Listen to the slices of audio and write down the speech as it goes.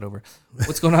over.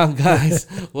 What's going on, guys?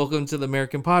 Welcome to the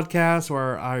American Podcast,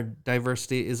 where our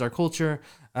diversity is our culture.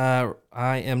 I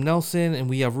am Nelson, and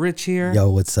we have Rich here. Yo,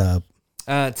 what's up?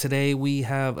 Today we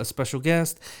have a special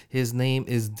guest. His name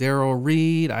is Daryl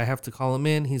Reed. I have to call him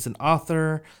in. He's an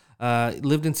author.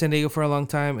 Lived in San Diego for a long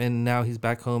time, and now he's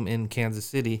back home in Kansas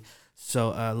City. So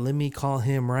let me call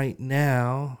him right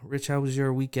now. Rich, how was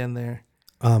your weekend there?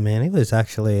 Oh man, it was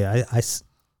actually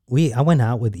I went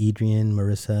out with Adrian,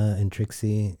 Marissa, and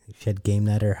Trixie. She had game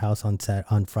night at her house on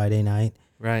Friday night.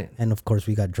 Right. And of course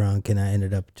we got drunk, and I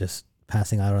ended up just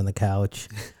passing out on the couch.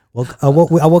 I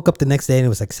woke up the next day, and it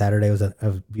was like Saturday. It was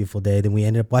a beautiful day. Then we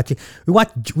ended up watching. We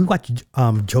watched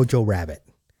Jojo Rabbit.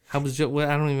 How was I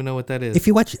don't even know what that is. If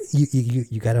you watch,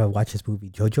 you gotta watch this movie.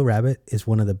 Jojo Rabbit is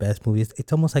one of the best movies.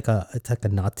 It's almost like a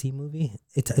Nazi movie.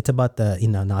 It's about the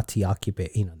Nazi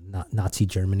Nazi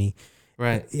Germany.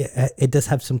 Right. It does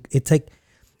have some. It's like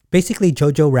basically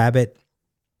Jojo Rabbit.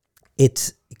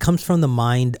 It comes from the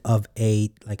mind of a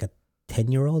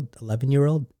 10-year-old,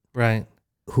 11-year-old, right,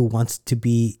 who wants to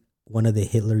be one of the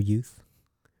Hitler Youth.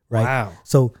 Right. Wow.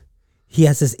 So he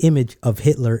has this image of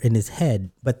Hitler in his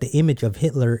head, but the image of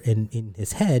Hitler in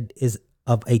his head is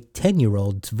of a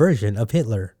 10-year-old's version of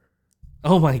Hitler.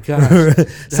 Oh my gosh,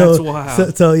 that's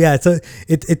wild. So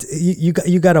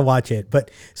you got to watch it.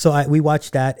 But so we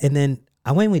watched that, and then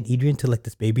I went with Adrian to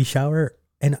this baby shower,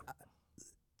 and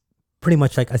pretty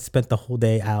much I spent the whole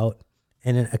day out,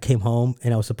 and then I came home,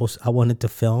 and I wanted to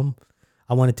film.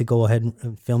 I wanted to go ahead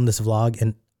and film this vlog,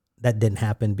 and that didn't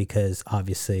happen because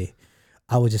obviously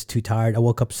I was just too tired. I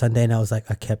woke up Sunday, and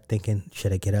I kept thinking,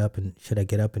 should I get up and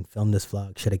film this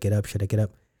vlog? Should I get up?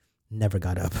 Never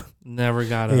got up. Never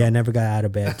got up. Yeah, never got out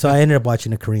of bed. So I ended up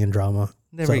watching a Korean drama.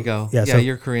 There we go. Yeah,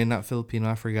 you're Korean, not Filipino.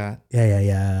 I forgot.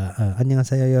 Yeah.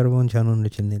 안녕하세요 여러분. 저는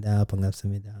리치입니다.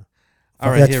 반갑습니다. All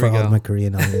right, that's here for we go. all my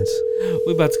Korean audience.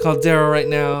 We're about to call Daryl right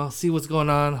now. See what's going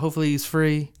on. Hopefully he's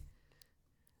free.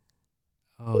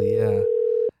 Oh yeah,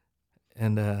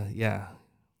 and yeah,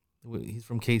 he's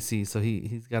from KC, so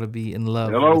he's got to be in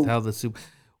love with how the soup.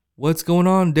 What's going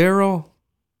on, Daryl?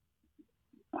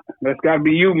 That's got to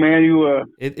be you, man.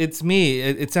 It's me.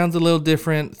 It sounds a little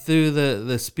different through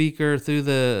the speaker, through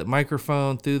the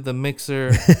microphone, through the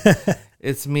mixer.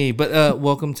 It's me. But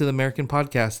welcome to the American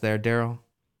Podcast there, Daryl.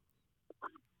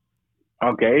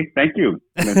 Okay, thank you.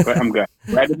 I'm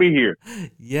glad to be here.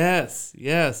 Yes.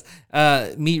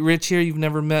 Meet Rich here. You've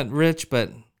never met Rich,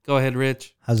 but go ahead,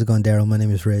 Rich. How's it going, Daryl? My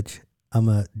name is Rich. I'm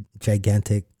a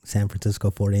gigantic San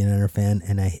Francisco 49er fan,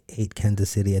 and I hate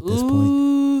Kansas City at this point.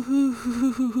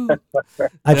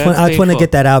 I just want to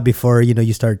get that out before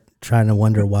you start trying to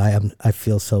wonder why I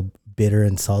feel so bitter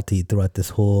and salty throughout this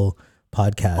whole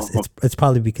podcast. It's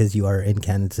probably because you are in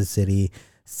Kansas City,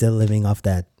 still living off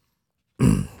that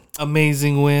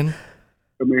amazing win.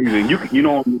 Amazing. You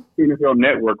know, on the NFL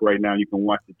Network right now, you can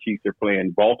watch the Chiefs are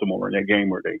playing Baltimore in that game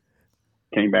where they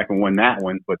came back and won that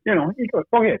one. But go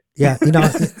ahead. Yeah,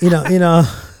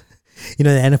 the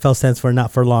NFL stands for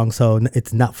not for long, so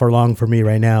it's not for long for me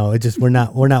right now. It's just we're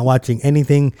not watching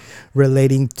anything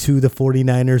relating to the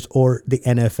 49ers or the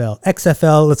NFL.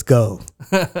 XFL, let's go.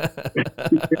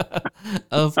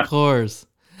 Of course.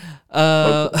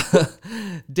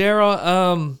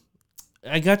 Daryl,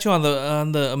 I got you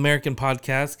on the American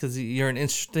Podcast because you're an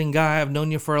interesting guy. I've known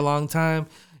you for a long time.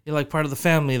 You're like part of the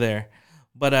family there.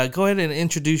 But go ahead and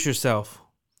introduce yourself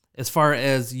as far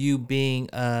as you being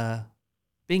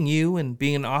you and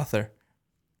being an author.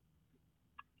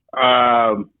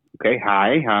 Okay.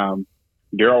 Hi.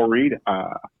 Daryl Reed.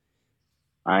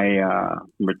 I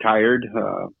retired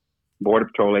Border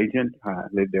Patrol agent. I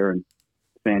lived there in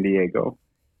San Diego.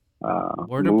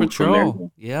 Border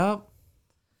Patrol. Yep.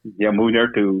 Yeah, moved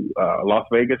there to Las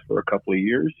Vegas for a couple of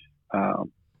years.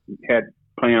 Had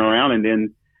playing around, and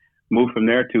then moved from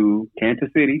there to Kansas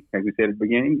City, as we said at the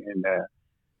beginning. And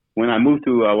when I moved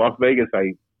to Las Vegas,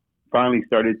 I finally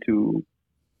started to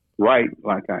write,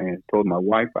 like I had told my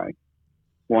wife I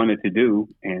wanted to do,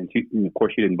 and of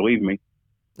course she didn't believe me.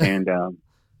 And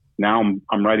now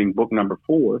I'm writing book number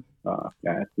 4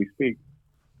 as we speak.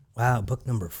 Wow, book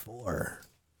number 4.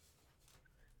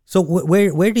 So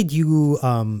where did you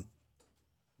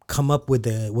come up with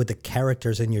the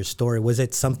characters in your story? Was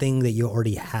it something that you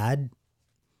already had,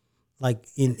 like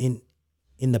in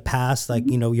the past, like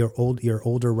your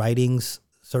older writings,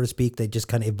 so to speak, that just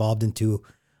kind of evolved into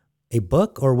a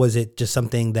book, or was it just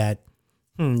something that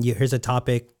here's a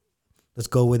topic, let's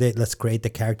go with it, let's create the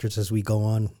characters as we go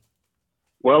on?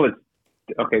 Well, it's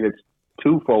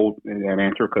twofold in that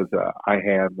answer, because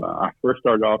I first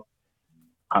started off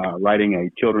writing a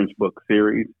children's book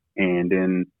series, and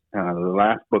then the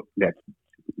last book that's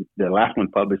the last one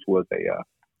published was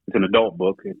it's an adult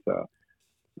book. It's a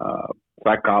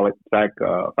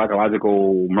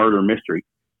psychological murder mystery.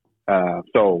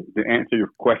 So to answer your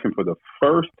question for the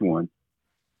first one,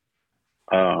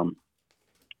 the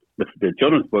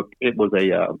children's book, it was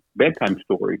a bedtime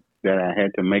story that I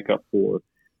had to make up for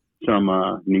some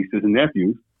nieces and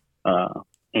nephews.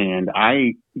 And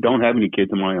I don't have any kids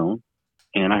of my own,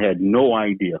 and I had no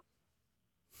idea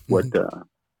what to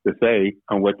say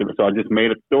on so I just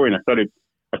made a story, and I started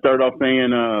off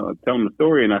saying, telling the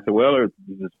story, and I said, well, there's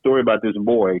a story about this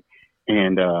boy,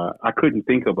 and I couldn't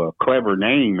think of a clever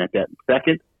name at that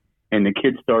second, and the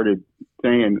kids started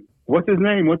saying, what's his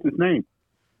name? What's his name?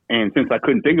 And since I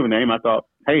couldn't think of a name, I thought,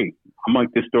 hey, I'll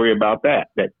make this story about that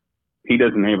he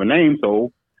doesn't have a name,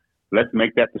 so let's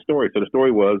make that the story. So the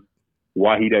story was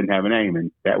why he doesn't have a name,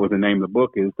 and that was the name of the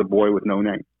book, is The Boy with No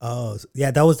Name. Oh, yeah,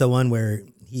 that was the one where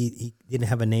he didn't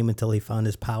have a name until he found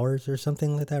his powers or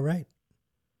something like that, right?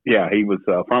 Yeah, he was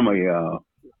from a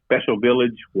special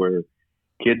village where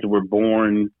kids were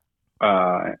born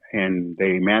and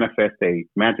they manifest a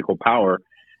magical power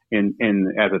in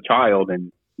as a child,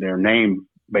 and their name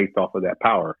based off of that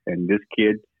power. And this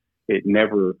kid, it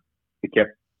never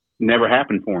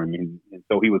happened for him, and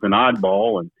so he was an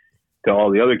oddball, and to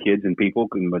all the other kids and people,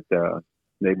 but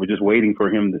they were just waiting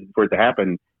for it to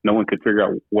happen. No one could figure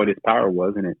out what his power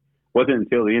was, and it wasn't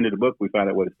until the end of the book we found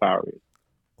out what his power is.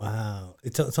 Wow,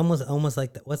 it's almost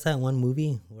like what's that one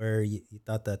movie where you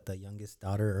thought that the youngest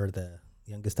daughter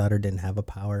didn't have a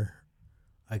power?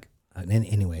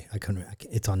 Anyway, I couldn't.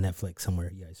 It's on Netflix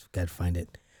somewhere. You guys got to find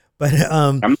it. But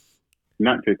I'm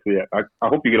not fixed yet. I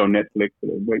hope you get on Netflix.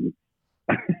 Waiting.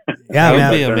 Yeah, that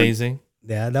would be amazing.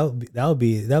 Yeah, that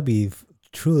would be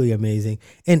truly amazing.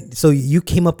 And so you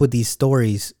came up with these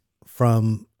stories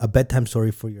from a bedtime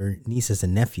story for your nieces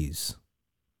and nephews.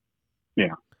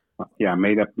 Yeah, I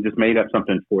made up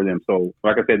something for them. So,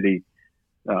 like I said,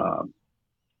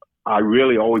 I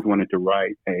really always wanted to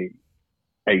write a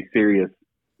serious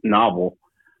novel,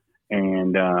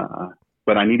 and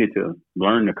but I needed to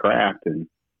learn the craft and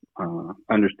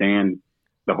understand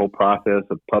the whole process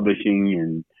of publishing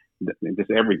and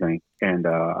just everything. And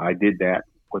I did that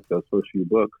with those first few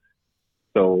books.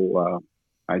 So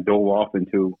I dove off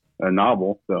into a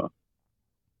novel. So.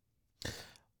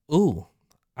 Ooh,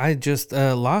 I just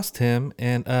lost him,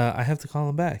 and I have to call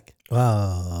him back.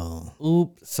 Wow.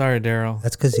 Oops, sorry, Daryl.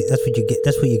 That's because that's what you get.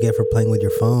 That's what you get for playing with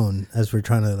your phone. As we're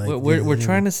trying to we're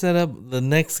trying to set up the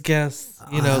next guest.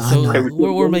 So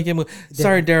we're making a move.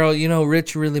 Sorry, Daryl.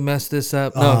 Rich really messed this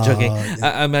up. No, I'm joking.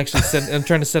 I'm actually I'm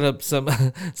trying to set up some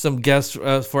guests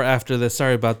for after this.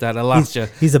 Sorry about that. I lost you.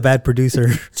 He's a bad producer.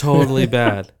 Totally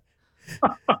bad.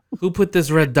 Who put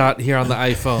this red dot here on the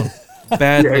iPhone?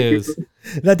 Bad news.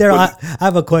 Now, Daryl, I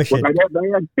have a question.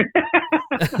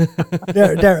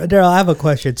 Daryl, I have a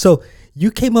question. So you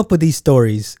came up with these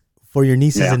stories for your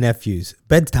nieces and nephews,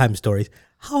 bedtime stories.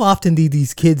 How often do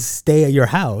these kids stay at your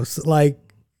house? Like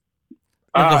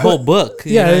the whole book.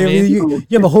 You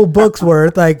have a whole book's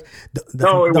worth. Like,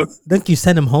 didn't you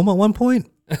send them home at one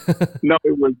point? No,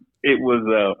 it was.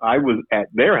 I was at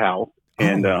their house,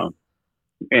 and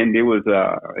it was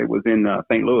in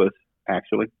St. Louis,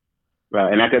 actually.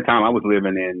 And at that time, I was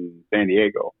living in San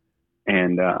Diego,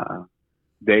 and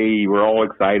they were all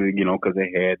excited, because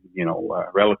they had,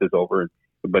 relatives over.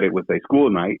 But it was a school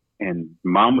night, and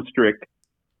Mom was strict,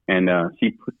 and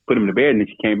she put them to bed, and then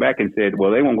she came back and said,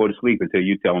 "Well, they won't go to sleep until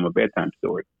you tell them a bedtime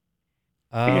story."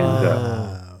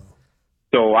 And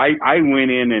so I went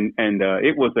in, and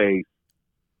it was a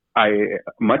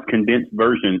much condensed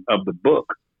version of the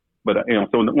book. But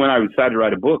so when I decided to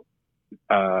write a book,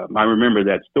 I remember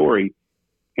that story.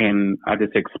 And I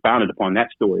just expounded upon that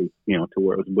story, to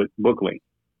where it was book length.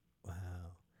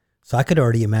 Wow. So I could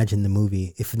already imagine the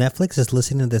movie. If Netflix is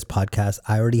listening to this podcast,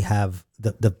 I already have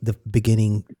the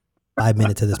beginning 5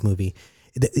 minutes of this movie.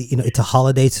 It's a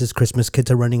holiday. It's Christmas.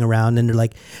 Kids are running around and they're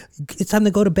like, it's time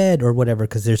to go to bed or whatever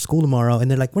because there's school tomorrow.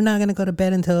 And they're like, we're not going to go to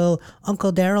bed until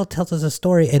Uncle Daryl tells us a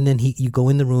story. And then you go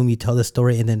in the room, you tell the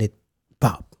story, and then it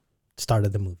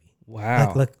started the movie.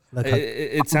 Wow.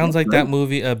 It sounds like that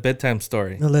movie, A Bedtime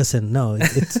Story. No, listen, no.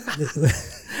 It's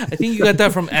I think you got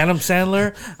that from Adam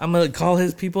Sandler. I'm going to call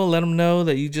his people, let them know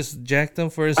that you just jacked them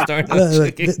for his start.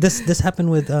 This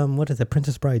happened with, what is it,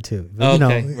 Princess Bride, too.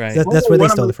 Okay, right. That's where they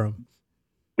stole it from.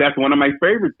 That's one of my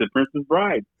favorites, The Princess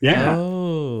Bride. Yeah.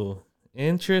 Oh,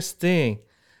 interesting.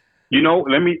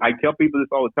 I tell people this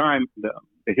all the time, the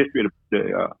history of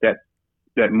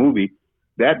that movie,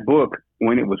 that book,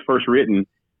 when it was first written,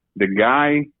 the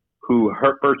guy who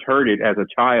first heard it as a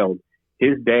child,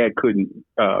 his dad couldn't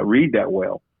read that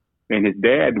well. And his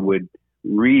dad would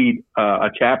read a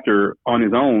chapter on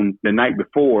his own the night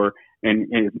before and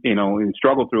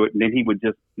struggle through it. And then he would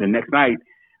just the next night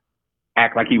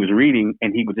act like he was reading,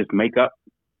 and he would just make up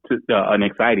an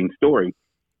exciting story.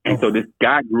 And so this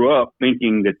guy grew up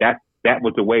thinking that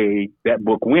was the way that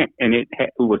book went, and it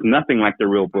was nothing like the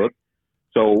real book.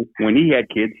 So when he had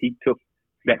kids, he took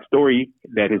that story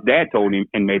that his dad told him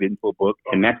and made it into a book,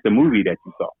 and that's the movie that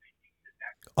you saw.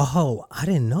 Oh, I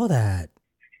didn't know that.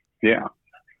 Yeah.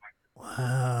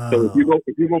 Wow. So if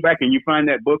you go back and you find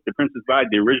that book, The Princess Bride,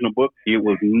 the original book, it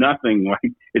was nothing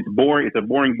like. It's boring. It's a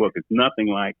boring book. It's nothing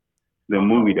like the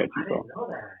movie that you saw.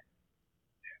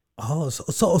 Oh,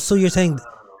 so you're saying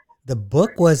the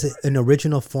book was an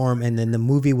original form, and then the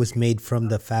movie was made from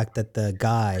the fact that the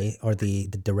guy or the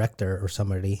director or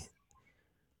somebody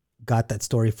got that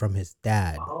story from his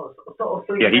dad.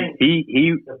 Yeah,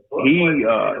 he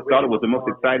thought it was the most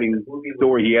exciting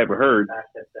story he ever heard,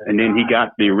 and then he got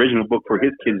the original book for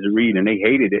his kids to read, and they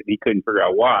hated it. He couldn't figure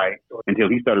out why until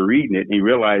he started reading it, and he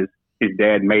realized his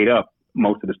dad made up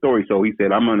most of the story. So he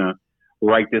said, "I'm gonna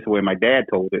write this the way my dad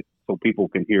told it, so people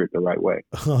can hear it the right way."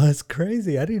 Oh, that's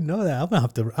crazy! I didn't know that.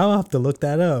 I'll have to look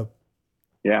that up.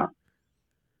 Yeah,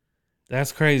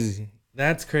 that's crazy.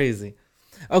 That's crazy.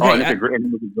 Okay, Okay, it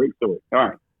was a great story. All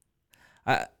right.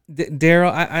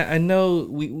 Daryl, I know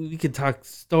we could talk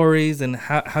stories and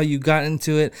how you got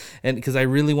into it, and because I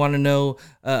really want to know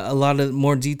a lot of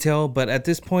more detail. But at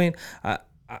this point,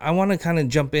 I want to kind of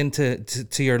jump into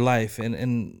your life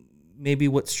and maybe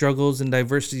what struggles and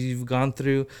diversity you've gone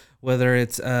through, whether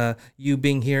it's you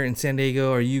being here in San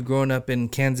Diego or you growing up in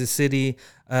Kansas City.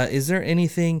 Is there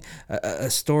anything, a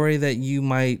story that you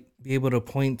might be able to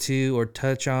point to or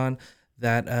touch on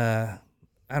that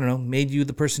I don't know, made you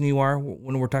the person you are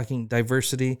when we're talking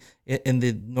diversity in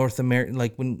the North America,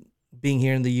 like when being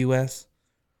here in the U.S.?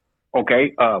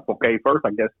 Okay. First,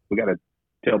 I guess we got to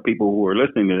tell people who are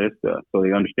listening to this so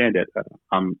they understand that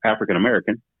I'm African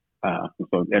American.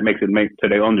 So that makes so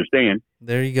they understand.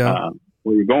 There you go.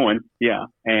 Where you're going. Yeah.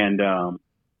 And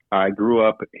I grew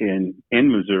up in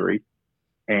Missouri,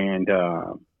 and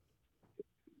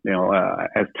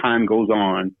as time goes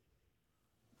on,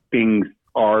 things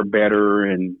are better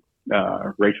and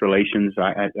race relations.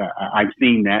 I've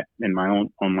seen that in my own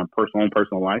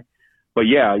personal life. But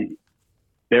yeah,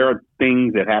 there are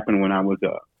things that happened when I was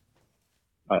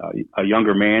a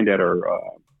younger man that are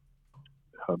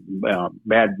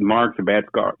bad marks or bad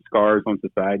scars on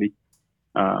society.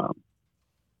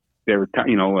 There were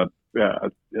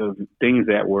things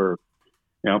that were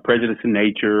prejudice in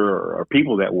nature or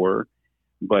people that were.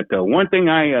 But one thing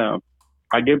I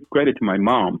give credit to my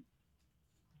mom.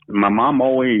 My mom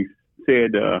always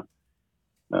said,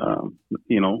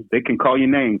 they can call you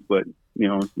names, but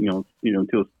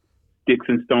until sticks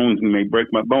and stones may break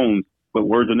my bones, but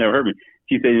words will never hurt me.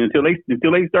 She said until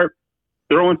they start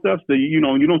throwing stuff, so you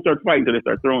don't start fighting until they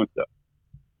start throwing stuff.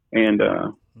 And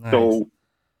nice. So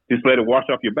just let it wash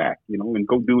off your back, and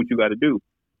go do what you got to do.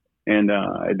 And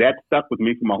that stuck with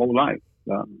me for my whole life.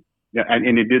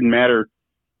 And it didn't matter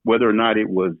whether or not it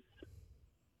was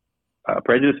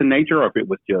prejudice in nature, or if it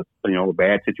was just a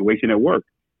bad situation at work,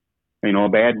 a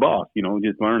bad boss.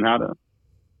 Just learn how to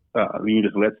you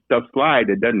just let stuff slide.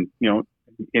 That doesn't it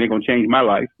ain't gonna change my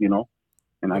life,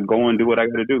 and I go and do what I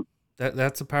got to do.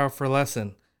 That's a powerful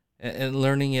lesson, and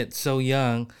learning it so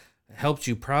young helped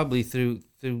you probably through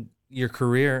your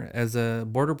career as a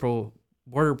border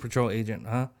patrol agent,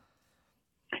 huh?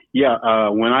 Yeah,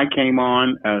 when I came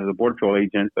on as a border patrol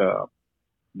agent,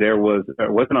 there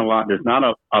wasn't a lot. There's not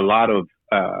a lot of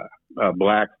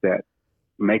blacks that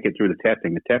make it through the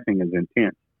testing. The testing is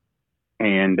intense,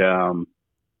 and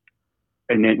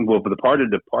then the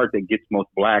part that gets most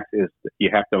blacks is you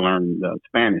have to learn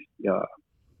Spanish, a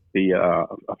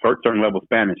certain level of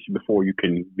Spanish before you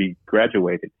can be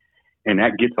graduated, and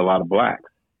that gets a lot of blacks.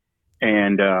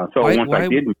 And so I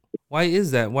didn't. Why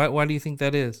is that? Why do you think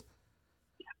that is?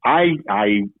 I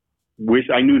wish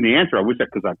I knew the answer. I wish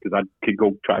because I could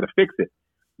go try to fix it,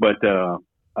 but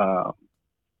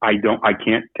I don't. I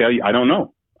can't tell you. I don't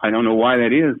know. I don't know why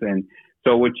that is. And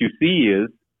so what you see is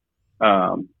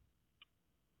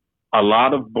a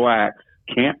lot of blacks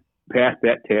can't pass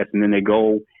that test, and then they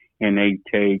go and they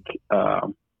take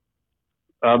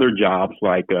other jobs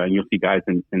like you'll see guys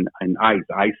in ICE.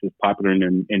 ICE is popular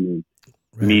in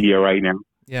Right. media right now.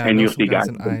 Yeah, and you'll see guys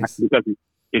in ICE. because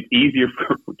it's easier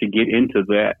to get into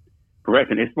that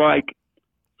profession. It's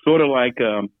sort of like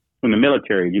in the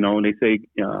military, they say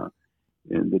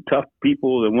the tough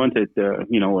people, the ones that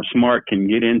are smart, can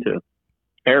get into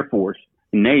Air Force,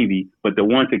 Navy, but the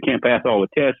ones that can't pass all the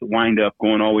tests wind up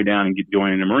going all the way down and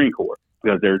joining the Marine Corps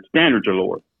because their standards are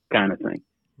lower. kind of thing.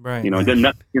 Right. You know, there's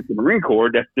nothing against the Marine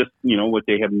Corps. That's just, you know, what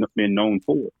they have been known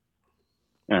for.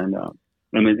 And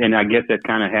I guess that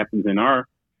kind of happens in our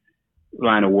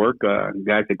line of work.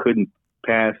 Guys that couldn't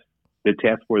pass the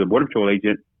test for the Border Patrol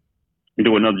agent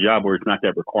do another job where it's not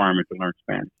that requirement to learn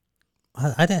Spanish.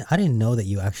 I didn't know that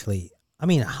you actually. I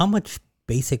mean, how much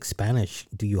basic Spanish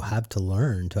do you have to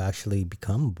learn to actually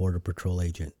become a Border Patrol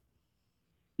agent?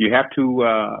 You have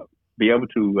to be able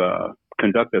to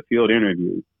conduct a field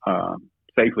interview,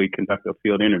 safely conduct a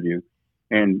field interview,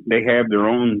 and they have their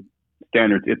own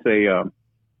standards. It's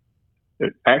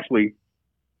actually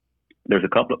there's a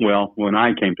couple. Well, when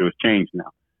I came through, it's changed now.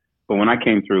 But when I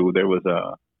came through, there was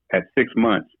at 6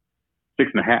 months,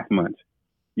 6.5 months,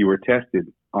 you were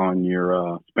tested on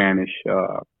your Spanish,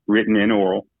 written and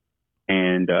oral,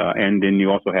 and then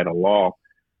you also had a law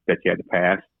that you had to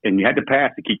pass, and you had to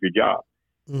pass to keep your job.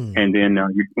 And then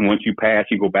once you pass,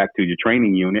 you go back to your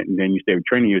training unit, and then you stay with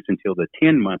training units until the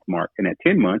 10-month mark. And at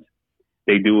 10 months,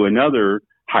 they do another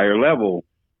higher level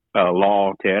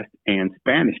law test and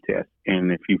Spanish test.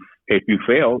 And if you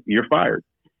fail, you're fired,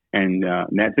 and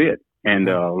that's it. And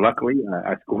luckily,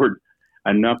 I scored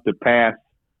enough to pass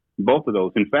both of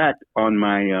those. In fact, on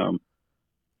my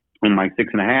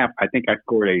 6.5, I think I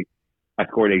scored a.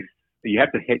 You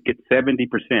have to get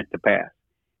 70% to pass.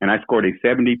 And I scored a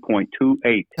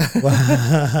 70.28.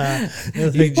 Wow.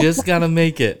 You just got to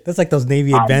make it. That's like those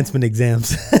Navy advancement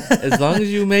exams. As long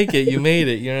as you make it, you made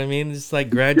it. You know what I mean? It's like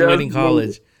graduating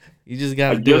college. You just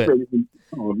got to do it.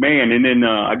 Oh man! And then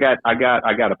I got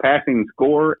a passing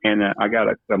score, and I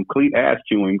got some cleat ass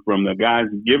chewing from the guys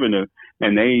giving it,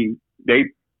 and they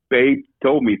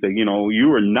told me, you know,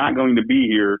 you are not going to be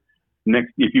here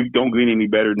next if you don't get any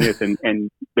better than this.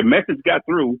 And the message got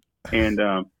through, and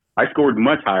I scored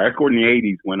much higher. I scored in the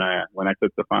 80s when I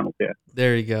took the final test.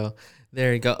 There you go.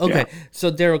 Okay, yeah.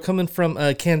 So Daryl, coming from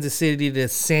Kansas City to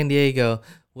San Diego,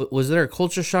 was there a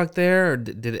culture shock there, or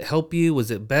did it help you?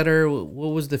 Was it better?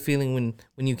 What was the feeling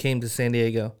when you came to San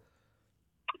Diego?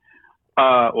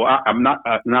 Well, I'm not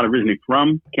originally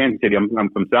from Kansas City. I'm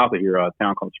from south of here, a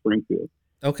town called Springfield.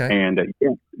 Okay. And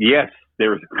yes,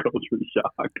 there was a culture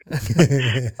shock.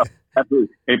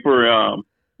 Absolutely. And for a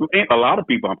lot of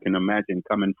people, I can imagine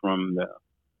coming from the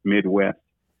Midwest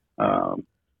to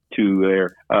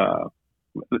there.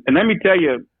 And let me tell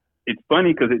you, it's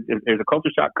funny because there's a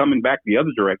culture shock coming back the other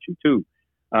direction too.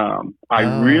 I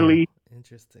really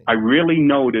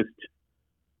noticed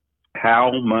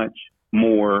how much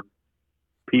more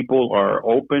people are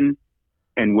open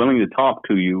and willing to talk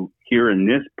to you here in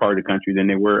this part of the country than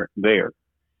they were there.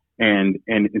 And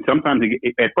sometimes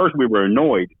at first we were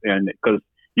annoyed, and because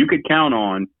you could count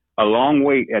on a long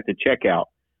wait at the checkout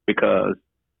because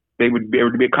there would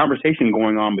be a conversation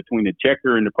going on between the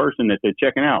checker and the person that they're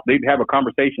checking out. They'd have a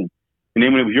conversation, and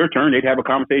then when it was your turn, they'd have a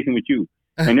conversation with you.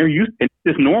 And it's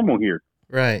just normal here,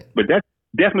 right? But that's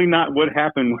definitely not what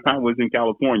happened when I was in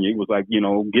California. It was like, you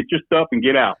know, get your stuff and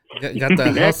get out. Got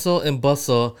the hustle and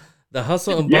bustle. The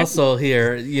hustle and bustle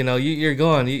here, you know, you're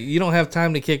going. You don't have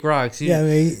time to kick rocks. I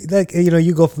mean, like, you know,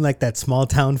 you go from like that small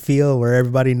town feel where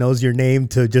everybody knows your name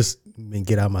to just,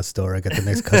 get out of my store. I got the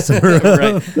next customer.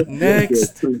 Right.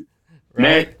 Next.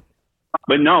 Right.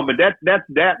 But that's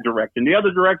that direction. The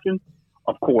other direction,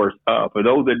 of course, for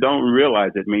those that don't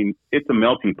realize it, I mean, it's a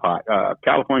melting pot.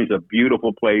 California's a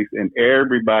beautiful place, and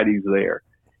everybody's there.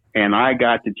 And I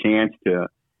got the chance to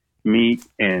meet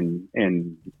and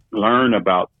learn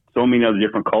about so many other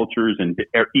different cultures and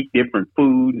eat different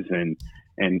foods, and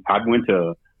I went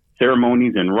to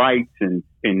ceremonies and rites and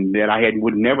that I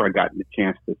would never have gotten the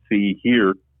chance to see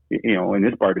here, you know, in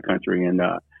this part of the country. And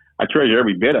I treasure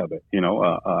every bit of it, you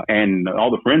know, and all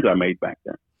the friends I made back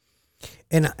there.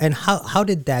 And how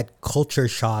did that culture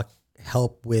shock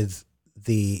help with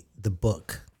the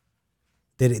book?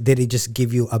 Did it just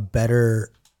give you a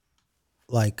better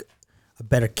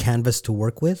canvas to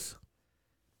work with?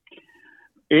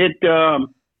 I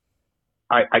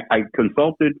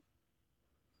consulted,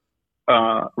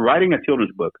 writing a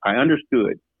children's book. I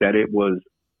understood that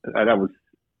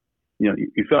you know,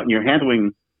 you felt you're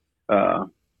handling,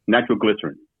 natural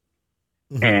glycerin,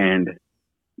 mm-hmm. and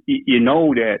you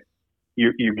know that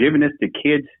you're giving this to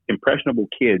kids, impressionable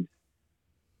kids,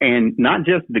 and not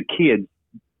just the kids.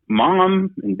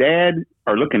 Mom and dad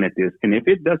are looking at this, and if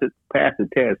it doesn't pass the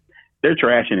test, they're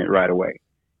trashing it right away,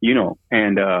 you know.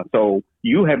 And so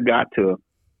you have got to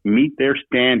meet their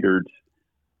standards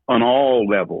on all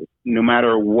levels, no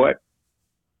matter what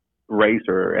race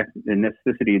or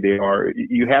ethnicity they are.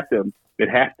 You have to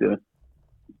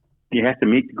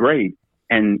meet the grade,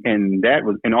 and that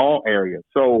was in all areas.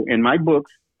 So in my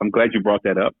books, I'm glad you brought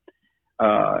that up.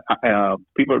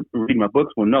 people reading my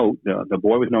books will know the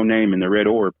Boy with No Name and the Red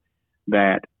Orb,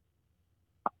 that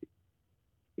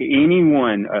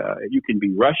anyone, you can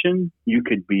be Russian, you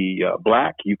could be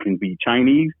black, you can be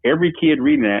Chinese. Every kid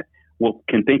reading that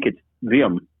can think it's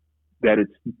them, that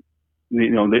it's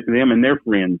them and their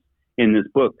friends in this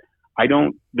book. I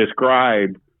don't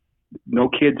describe. No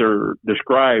kids are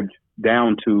described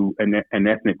down to an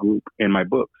ethnic group in my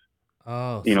books.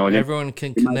 Oh, so everyone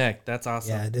can connect. That's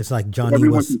awesome. Yeah, it's like Johnny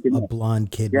was a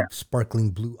blonde kid with sparkling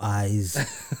blue eyes.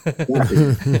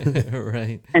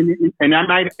 Right. And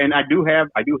I do have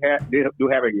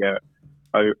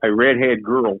a redhead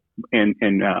girl in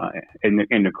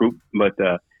the group, but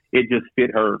it just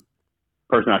fit her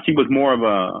personality. She was more of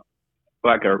a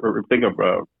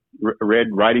Red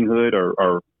Riding Hood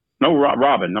or no,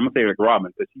 Robin. I'm gonna say like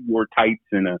Robin, because she wore tights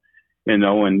and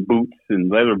and boots and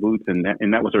leather boots, and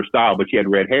that was her style. But she had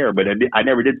red hair. But I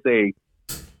never did say,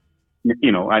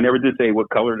 I never did say what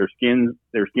color their skin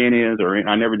is, or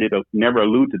I never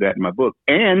allude to that in my book.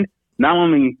 And not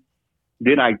only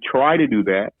did I try to do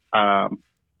that,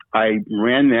 I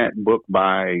ran that book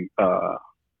by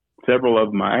several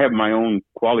of I have my own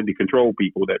quality control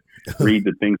people that read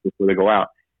the things before they go out,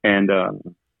 and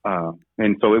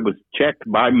so it was checked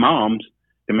by moms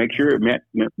to make sure it met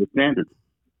the standards.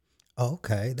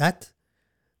 Okay, that's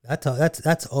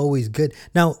always good.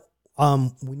 Now,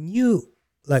 when you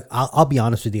I'll be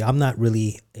honest with you, I'm not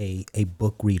really a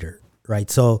book reader, right?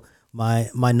 So my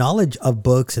knowledge of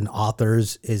books and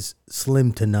authors is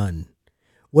slim to none.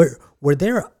 Were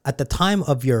there at the time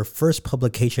of your first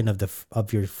publication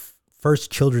of your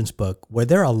first children's book, were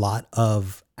there a lot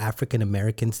of African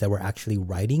Americans that were actually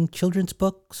writing children's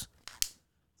books,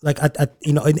 like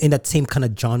in that same kind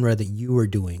of genre that you were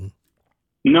doing?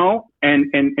 No,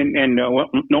 and no.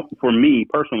 For me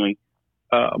personally,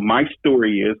 my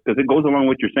story is, because it goes along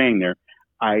with what you're saying there.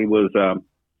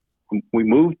 We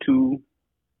moved to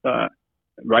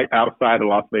right outside of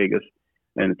Las Vegas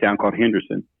in a town called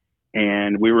Henderson,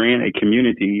 and we were in a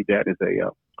community that is a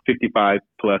 55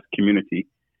 plus community,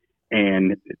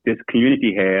 and this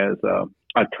community has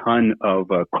a ton of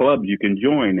clubs you can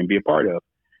join and be a part of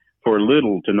for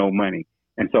little to no money.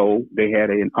 And so they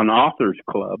had an authors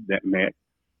club that met.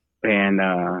 And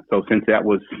so since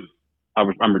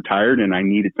I'm retired and I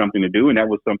needed something to do, and that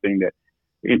was something that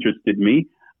interested me,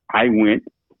 I went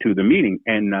to the meeting.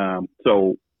 And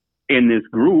so in this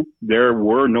group, there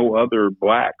were no other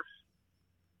blacks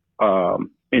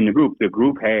in the group. The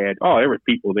group had, there were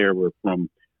people there were from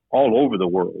all over the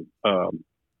world,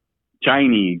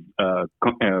 Chinese,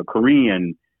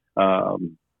 Korean, I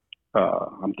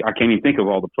can't even think of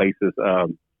all the places.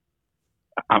 The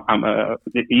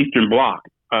Eastern Bloc,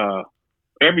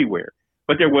 everywhere,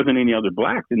 but there wasn't any other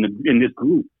blacks in this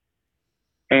group.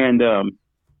 And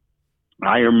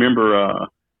I remember,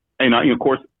 of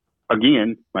course,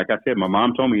 again, like I said, my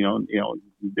mom told me,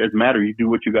 it doesn't matter, you do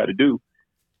what you got to do.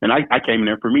 And I came in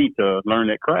there for me to learn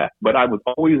that craft. But I was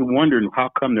always wondering how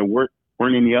come there weren't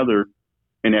any other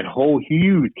in that whole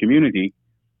huge community.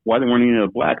 Why there weren't any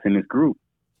other blacks in this group?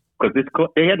 Because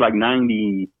they had like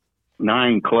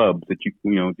 99 clubs that you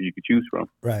could choose from.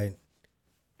 Right.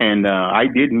 And I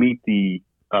did meet the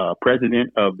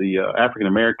president of the African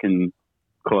American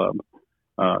club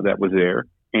that was there,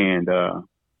 and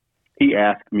he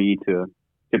asked me to,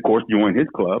 of course, join his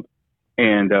club.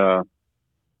 And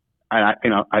I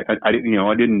don't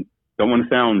want to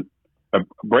sound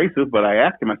abrasive, but I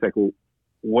asked him. I said, "Well,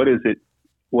 what is it?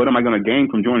 What am I going to gain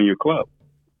from joining your club?"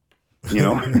 I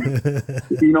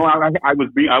was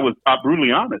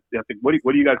brutally honest. I said, what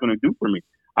are you guys going to do for me?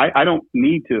 I don't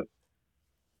need to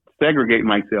segregate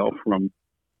myself from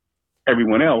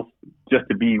everyone else just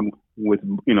to be with,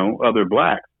 other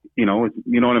blacks. You know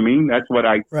what I mean? That's what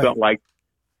I felt like.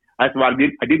 That's what I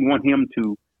did. I didn't want him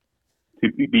to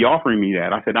be offering me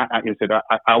that. I said, I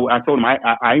told him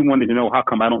I wanted to know how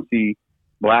come I don't see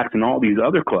blacks in all these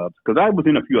other clubs, because I was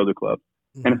in a few other clubs,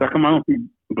 and it's like, how come I don't see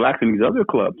blacks in these other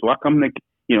clubs? So how come I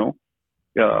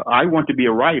want to be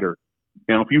a writer.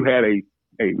 If you had a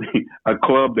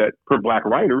club that for black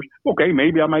writers, okay,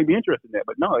 maybe I might be interested in that.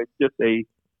 But no, it's just a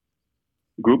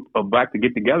group of blacks to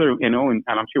get together, and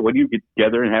I'm sure when you get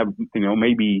together and have,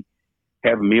 maybe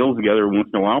have meals together once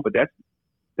in a while. But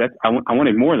I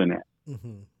wanted more than that.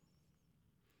 Mm-hmm.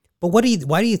 But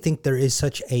why do you think there is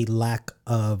such a lack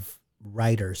of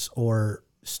writers or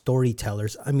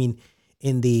storytellers? I mean,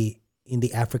 in the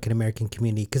African American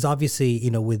community, because obviously,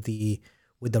 with the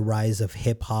rise of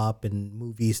hip hop and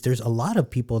movies, there's a lot of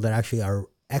people that actually are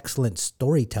excellent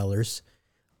storytellers,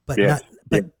 but there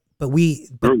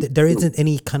isn't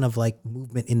any kind of like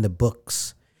movement in the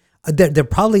books. There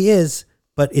probably is,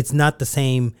 but it's not the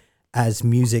same as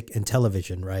music and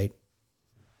television, right?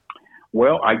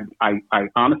 Well, I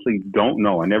honestly don't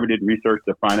know. I never did research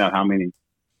to find out how many,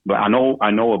 but I know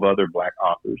of other Black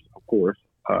authors, of course,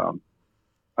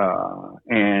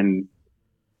 and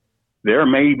there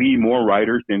may be more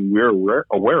writers than we're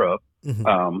aware of.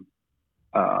 Mm-hmm.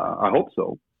 I hope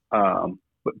so.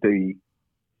 But the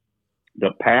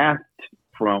path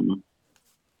from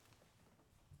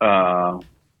to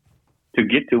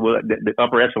get to the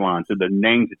upper echelon, to the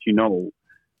names that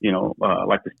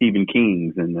like the Stephen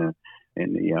Kings and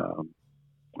the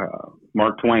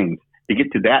Mark Twains, to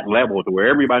get to that level, to where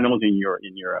everybody knows in your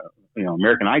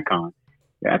American icon,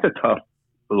 that's a tough,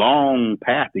 long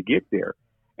path to get there.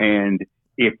 And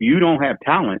if you don't have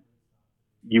talent,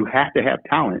 you have to have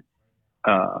talent.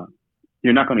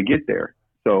 You're not going to get there.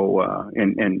 So,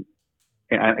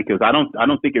 because I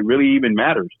don't think it really even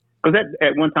matters. Because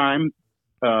at one time,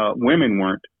 women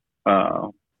weren't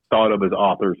thought of as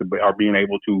authors or being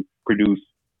able to produce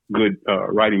good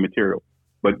writing material.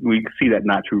 But we see that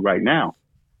not true right now.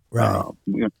 Right.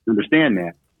 We understand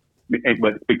that,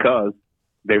 but because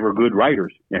they were good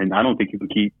writers, and I don't think you can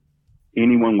keep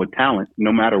anyone with talent,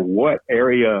 no matter what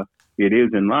area it is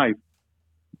in life.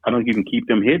 I don't think you can keep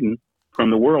them hidden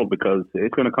from the world, because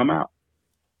it's going to come out.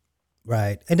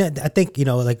 Right. And I think,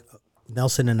 like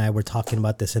Nelson and I were talking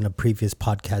about this in a previous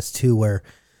podcast too, where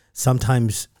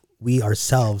sometimes we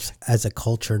ourselves as a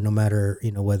culture, no matter,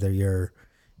 whether you're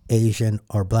Asian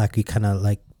or Black, you kind of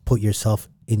like put yourself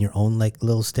in your own like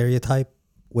little stereotype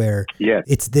where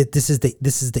it's this is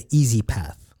the easy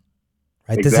path,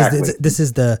 right? Exactly. This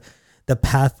is the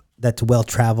path that's well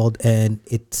traveled, and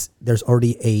there's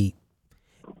already a,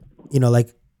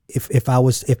 like if I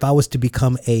was to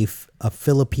become a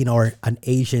Filipino or an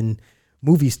Asian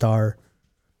movie star,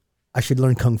 I should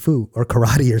learn kung fu or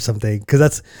karate or something,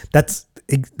 because that's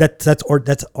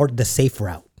the safe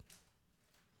route.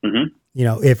 Mm-hmm.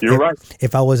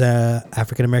 If I was a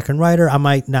African American writer, I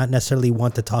might not necessarily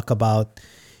want to talk about,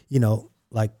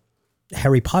 like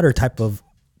Harry Potter type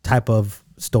of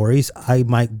stories. I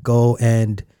might go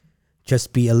and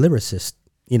just be a lyricist,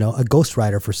 a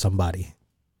ghostwriter for somebody,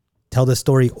 tell the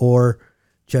story, or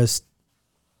just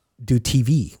do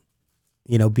TV,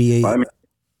 be a.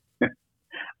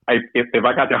 If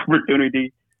I got the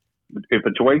opportunity, if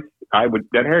a choice, I would.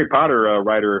 That Harry Potter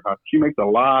writer, she makes a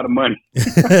lot of money.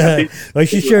 Well,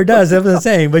 she sure does. That's what I'm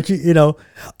saying. But you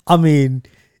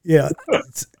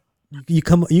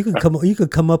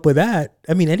could come up with that.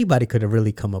 I mean, anybody could have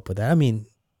really come up with that. I mean,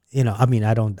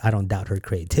 I don't doubt her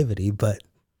creativity, but.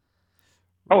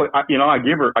 I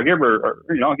give her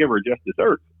just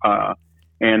desserts.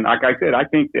 And like I said, I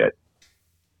think that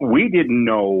we didn't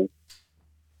know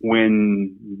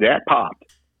when that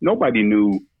popped. Nobody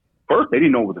knew. First, they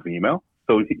didn't know it was a female.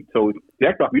 So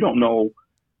that's off. You don't know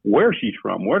where she's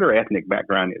from, what her ethnic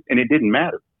background is, and it didn't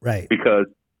matter, right? Because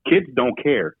kids don't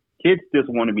care. Kids just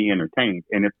want to be entertained,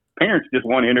 and if parents just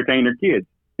want to entertain their kids,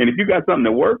 and if you got something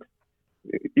that works,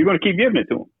 you're going to keep giving it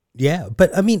to them. Yeah,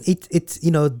 but I mean, it's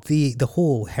the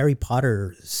whole Harry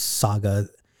Potter saga.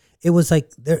 It was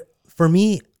like there for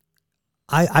me.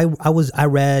 I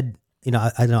read,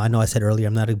 I know I said earlier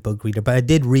I'm not a book reader, but I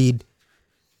did read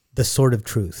The Sword of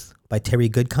Truth by Terry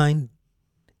Goodkind,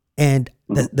 and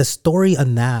the story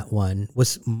on that one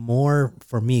was more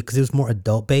for me because it was more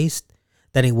adult based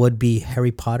than it would be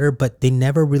Harry Potter. But they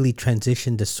never really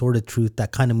transitioned The Sword of Truth,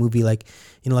 that kind of movie, like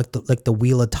like the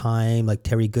Wheel of Time, like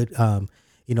Terry Good.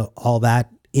 All that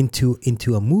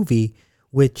into a movie,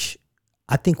 which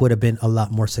I think would have been a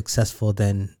lot more successful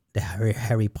than the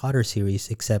Harry Potter series,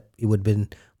 except it would have been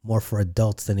more for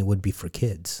adults than it would be for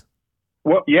kids.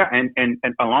 Well, yeah, and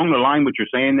along the line, what you're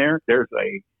saying there's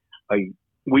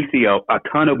we see a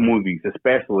ton of movies,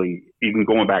 especially even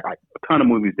going back, like a ton of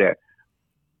movies that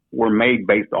were made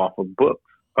based off of books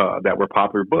that were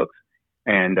popular books.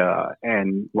 And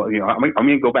well, I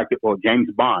mean, go back to James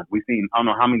Bond. We've seen, I don't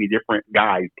know how many different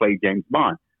guys play James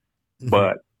Bond,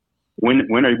 but when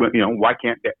why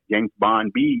can't James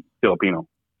Bond be Filipino?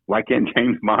 Why can't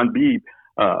James Bond be,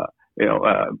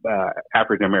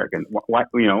 African American? Why,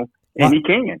 and he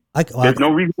can. There's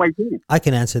no reason why he can't. I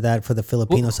can answer that for the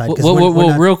Filipino side.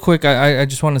 Well, real quick, I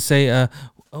just want to say, I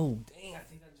think I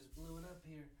just blew it up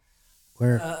here.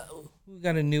 Where? We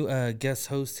got a new guest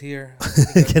host here. So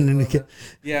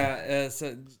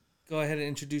go ahead and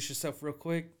introduce yourself real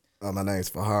quick. My name's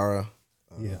Fahara.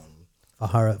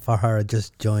 Fahara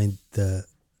just joined the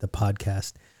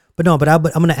podcast. But I'm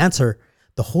going to answer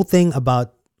the whole thing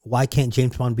about why can't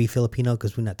James Bond be Filipino,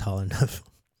 because we're not tall enough.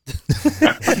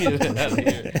 Get out of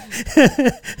here.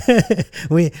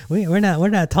 we're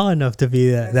not tall enough to be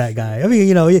that guy. I mean,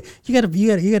 you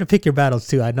gotta pick your battles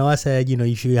too. I know I said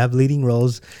you should have leading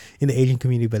roles in the Asian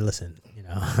community, but listen,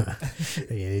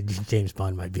 yeah, James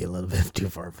Bond might be a little bit too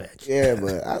far fetched. Yeah,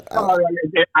 but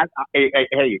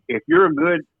hey, if you're a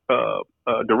good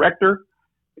director,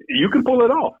 you can pull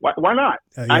it off. Why not?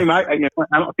 Yeah. I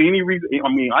don't see any reason. I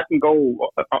mean, I can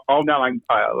go all down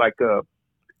like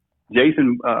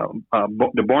Jason,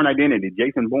 The Bourne Identity,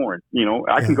 Jason Bourne.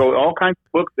 I can go all kinds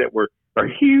of books that are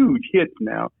huge hits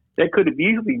now that could have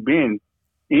easily been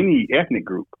any ethnic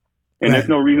group, and there's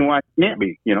no reason why it can't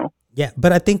be. Yeah,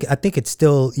 but I think it's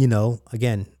still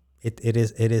again it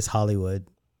is Hollywood,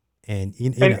 and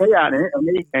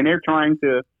they're trying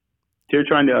to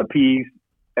appease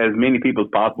as many people as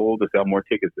possible to sell more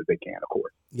tickets as they can, of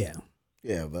course. Yeah,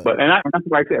 but that's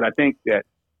what I said. I think that,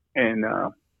 and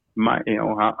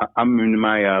I'm in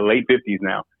my late 50s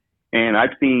now, and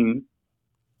I've seen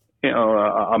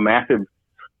a massive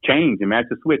change, a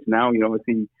massive switch. Now I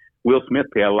see Will Smith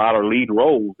play a lot of lead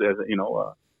roles as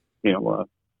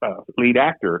lead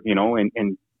actor,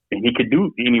 and he could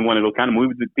do any one of those kind of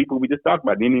movies that people we just talked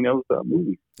about, any of those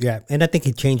movies. Yeah, and I think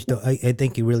he changed. I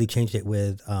think he really changed it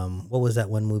with what was that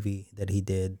one movie that he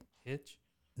did? Hitch?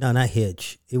 No, not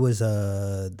Hitch. It was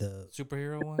the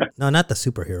Superhero one? No, not the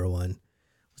superhero one.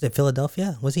 Was it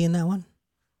Philadelphia? Was he in that one?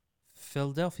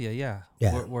 Philadelphia, yeah.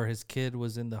 Yeah. Where his kid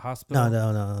was in the hospital.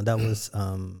 No. That was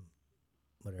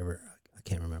whatever. I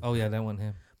can't remember. Oh yeah, that one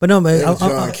him. But no, man, that was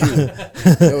John Q.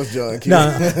 That was John Q.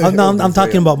 No, I'm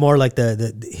talking about more like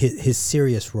his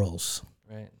serious roles.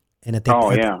 Right. And I think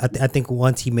I think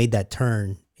once he made that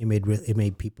turn, it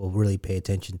made people really pay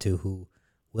attention to who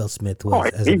Will Smith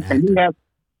was as an actor.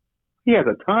 He has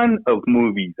a ton of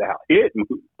movies out,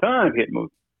 ton of hit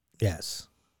movies. Yes.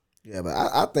 Yeah, but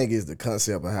I think it's the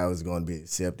concept of how it's going to be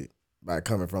accepted by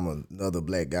coming from another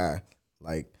black guy.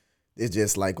 Like, it's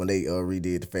just like when they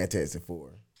redid the Fantastic Four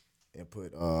and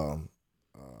put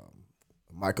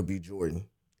Michael B. Jordan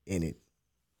in it.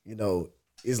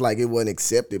 It's like it wasn't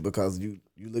accepted because you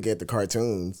look at the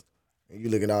cartoons and you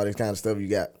look at all this kind of stuff you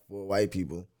got for white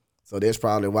people. So that's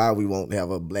probably why we won't have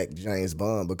a black James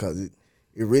Bond, because it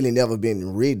really never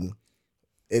been written.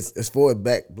 It's for a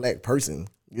black person.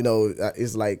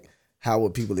 It's like, how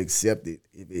would people accept it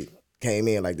if it came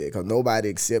in like that? Because nobody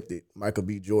accepted Michael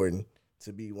B. Jordan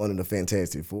to be one of the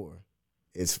Fantastic Four.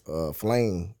 It's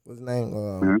Flame. What's his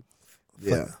name?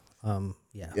 Yeah.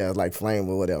 Yeah, it's like Flame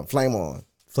or whatever. Flame On.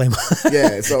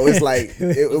 Yeah, so it's like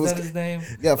it was. That his name?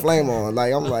 Yeah, Flame On.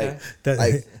 Like I'm like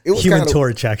it was Human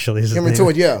Torch actually. Is Human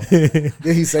Torch. Yeah,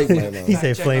 he say Flame On. He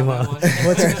say Flame On.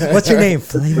 What's your name?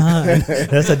 Flame On.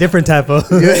 That's a different type of.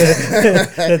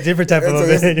 A different type of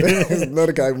event. It's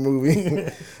another kind of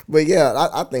movie. But yeah,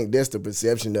 I think that's the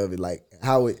perception of it. Like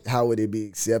how would it be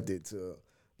accepted to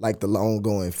like the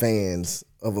ongoing fans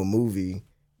of a movie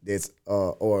that's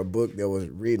or a book that was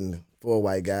written for a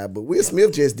white guy? But Will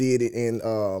Smith just did it in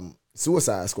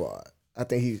Suicide Squad. I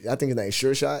think his name is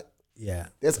Sure Shot. Yeah,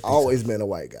 that's always been a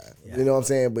white guy. Yeah. You know what I'm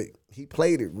saying? But he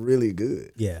played it really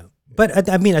good. Yeah, but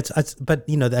I mean, it's but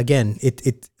again,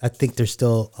 it I think there's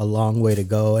still a long way to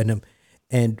go,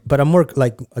 but I'm more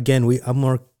like I'm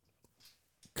more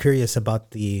curious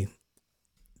about the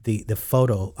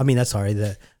photo. I mean, sorry,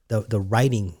 the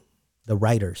writing, the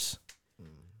writers.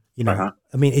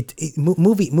 I mean,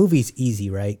 movie's easy,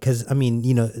 right? Because I mean,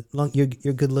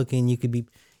 you're good looking,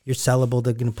 you're sellable.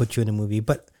 They're gonna put you in a movie,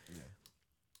 but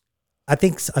I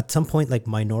think at some point, like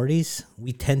minorities,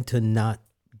 we tend to not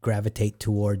gravitate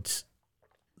towards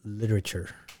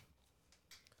literature.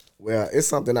 Well, it's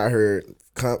something I heard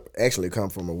come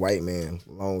from a white man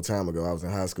a long time ago. I was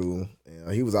in high school,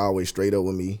 and he was always straight up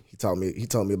with me. He told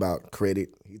me about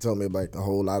credit. He told me about a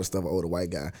whole lot of stuff. An older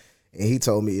white guy. And he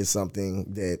told me it's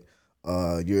something that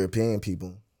European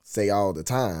people say all the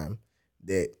time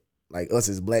that, like, us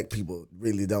as black people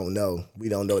really don't know. We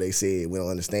don't know they said. We don't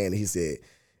understand it. He said,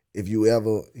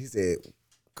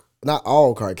 not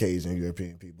all Caucasian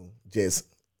European people, just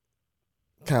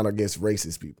kind of just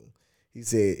racist people. He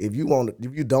said, if you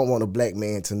don't want a black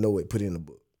man to know it, put it in a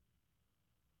book.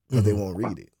 Because they won't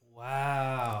read it.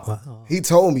 Wow. He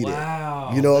told me that.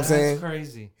 Wow. You know what I'm saying? That's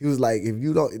crazy. He was like,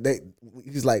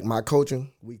 he's like, my culture,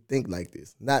 we think like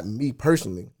this. Not me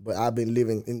personally, but I've been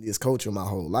living in this culture my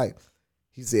whole life.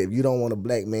 He said, if you don't want a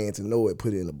black man to know it,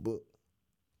 put it in a book.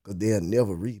 Because they'll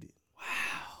never read it.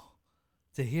 Wow.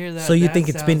 To hear that. So you think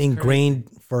it's been ingrained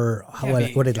crazy. For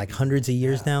like hundreds of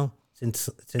years now? Since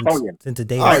the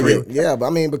day of free? Yeah, but I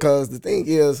mean, because the thing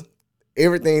is,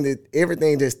 everything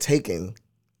that's taken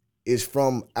is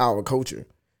from our culture.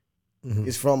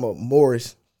 It's from a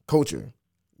Moorish culture,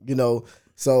 you know.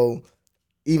 So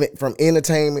even from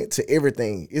entertainment to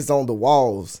everything, it's on the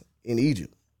walls in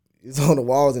Egypt. It's on the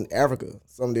walls in Africa.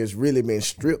 Something that's really been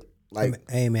stripped. Like,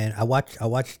 hey man, I watched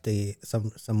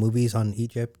some movies on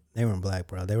Egypt. They weren't black,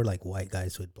 bro. They were like white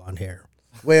guys with blonde hair.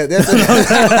 well, that's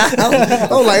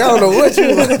I'm like, I don't know what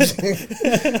you watching,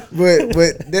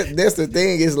 but that's the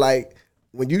thing. Is like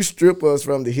when you strip us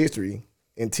from the history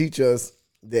and teach us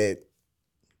that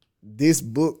this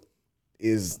book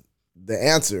is the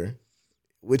answer,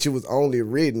 which it was only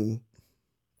written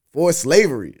for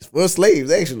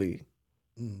slaves actually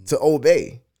to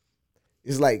obey.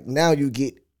 It's like now you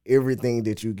get everything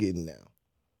that you getting now.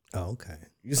 Oh, okay.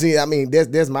 You see, I mean,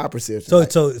 that's my perception. So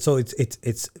Like, so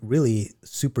it's really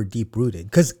super deep rooted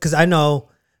because I know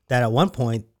that at one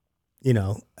point, you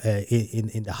know,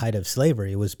 in the height of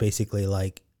slavery, it was basically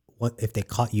like what if they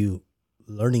caught you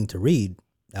learning to read,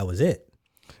 that was it.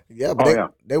 yeah,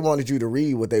 but they wanted you to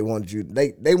read what they wanted you.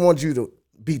 They wanted you to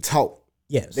be taught.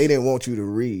 Yes. They didn't want you to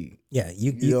read. Yeah,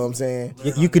 You know what I'm saying?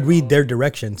 you could read their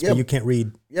directions, Yeah. but you can't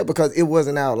read. Yeah, because it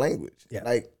wasn't our language. Yeah.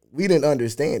 Like we didn't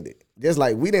understand it. Just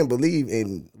like we didn't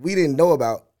we didn't know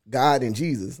about God and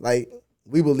Jesus. Like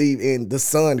we believe in the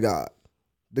sun God,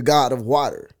 the God of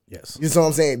water. Yes. You know what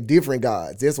I'm saying? Different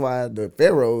gods. That's why the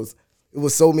pharaohs, it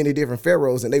was so many different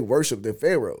pharaohs and they worshiped the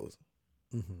pharaohs.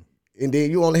 And then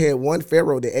you only had one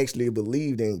pharaoh that actually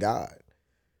believed in God.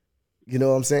 You know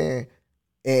what I'm saying?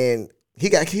 And he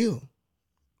got killed.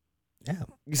 Yeah.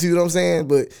 You see what I'm saying?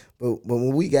 But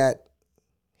when we got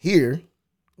here,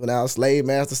 when our slave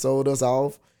master sold us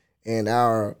off, and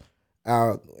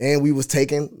we was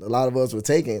taken, a lot of us were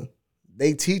taken,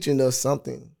 they teaching us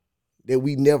something that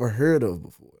we never heard of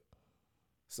before.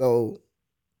 So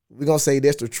we're gonna say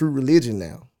that's the true religion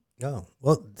now. Oh,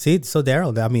 well, see, so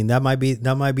Daryl, I mean, that might be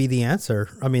the answer.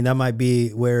 I mean, that might be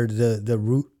where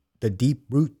the deep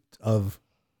root of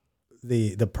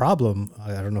the problem.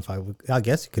 I don't know if I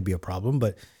guess it could be a problem,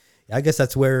 but I guess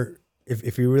that's where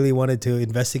if you really wanted to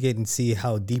investigate and see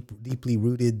how deeply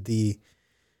rooted the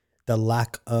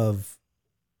lack of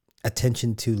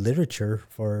attention to literature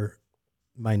for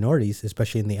minorities,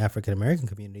 especially in the African American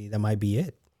community, that might be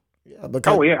it. Yeah,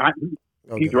 because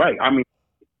He's right. I mean,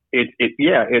 it's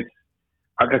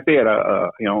like I said.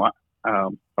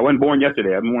 I wasn't born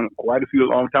yesterday. I've been born quite a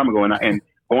long time ago, and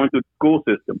going through the school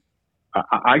system,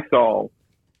 I saw,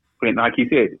 and like he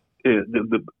said,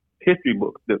 the history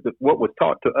books, what was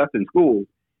taught to us in school,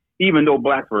 even though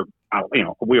blacks were,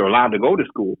 we were allowed to go to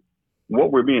school,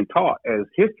 what we're being taught as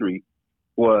history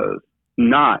was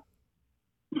not,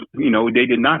 they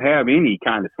did not have any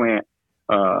kind of slant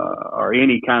or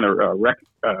any kind of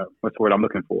what's the word I'm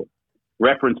looking for?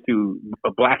 Reference to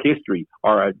a black history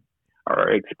or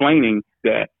explaining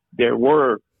that there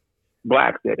were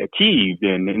blacks that achieved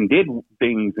and did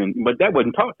things, but that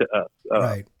wasn't taught to us.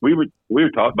 Right. We were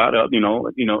taught about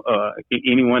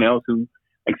anyone else who,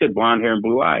 like I said, blonde hair and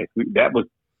blue eyes. That was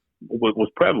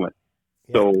prevalent.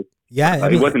 Yeah. So Yeah,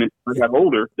 it wasn't until I got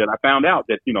older that I found out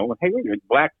that hey, wait a minute,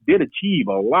 blacks did achieve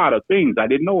a lot of things I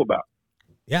didn't know about.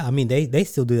 Yeah, I mean they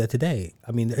still do that today.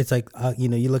 I mean, it's like I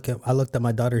looked at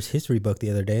my daughter's history book the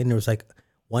other day, and there was like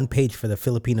one page for the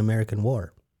Philippine American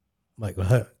War. I'm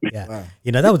like, yeah, Wow.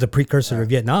 That was a precursor to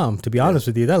Vietnam. To be honest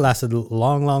with you, that lasted a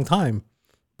long time,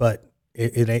 but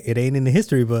it ain't in the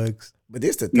history books. But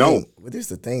this the thing. No. But this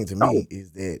the thing to No. me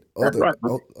is that That's right.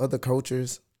 other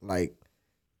cultures, like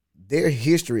their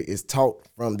history is taught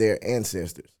from their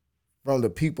ancestors, from the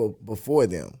people before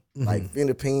them. Like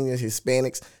Filipinos,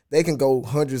 Hispanics, they can go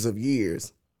hundreds of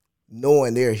years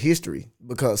knowing their history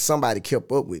because somebody kept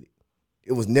up with it.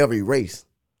 It was never erased.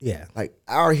 Yeah. Like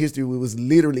our history was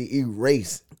literally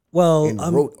erased Well, and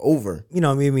wrote over.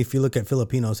 I mean, if you look at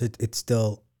Filipinos, it's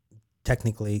still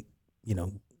technically,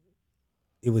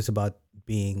 it was about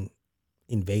being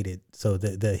invaded. So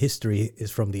the history is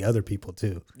from the other people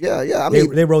too. Yeah. I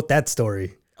mean, They wrote that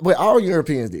story. but all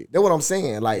Europeans did. That's what I'm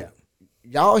saying. Like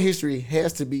y'all history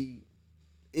has to be,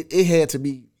 it had to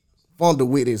be funded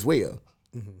with as well.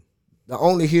 The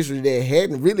only history that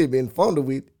hadn't really been funded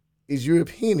with is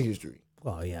European history.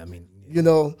 Well, yeah, I mean,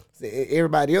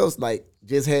 Everybody else like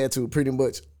just had to pretty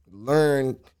much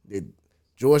learn that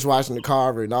George Washington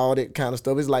Carver and all that kind of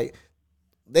stuff. It's like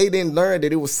they didn't learn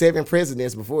that it was 7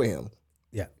 presidents before him.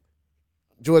 yeah,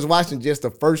 George Washington just the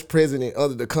first president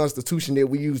under the Constitution that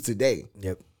we use today.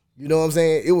 yep. You know what I'm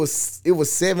saying? It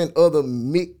was 7 other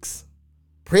mixed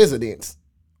presidents.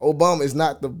 Obama is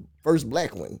not the first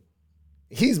black one.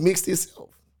 He's mixed himself.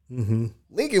 Mm-hmm.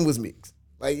 Lincoln was mixed.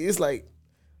 Like it's like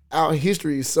our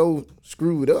history is so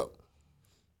screwed up.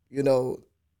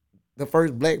 The the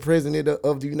first black president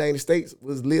of the United States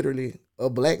was literally a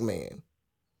black man.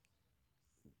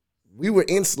 We were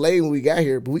enslaved when we got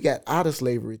here, but we got out of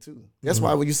slavery too. That's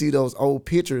why when you see those old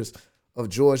pictures of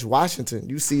George Washington,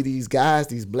 you see these guys,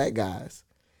 these black guys,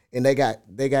 and they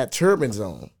got turbans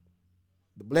on.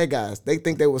 The black guys, they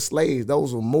think they were slaves.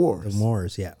 Those were Moors. The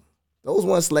Moors, yeah. Those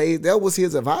weren't slaves. That was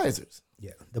his advisors.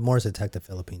 Yeah, the Moors attacked the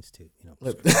Philippines too.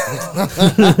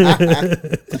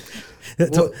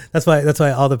 That's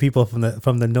why all the people from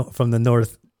the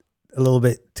north, a little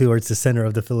bit towards the center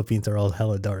of the Philippines, are all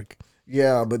hella dark.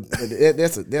 Yeah, but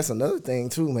that's another thing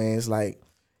too, man. It's like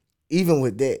even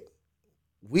with that,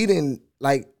 we didn't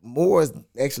like Moors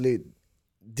actually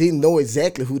didn't know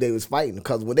exactly who they was fighting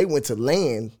because when they went to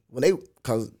land,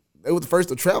 because they were the first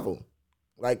to travel,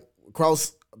 like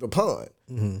across the pond.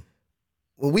 Mm-hmm.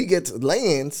 When we get to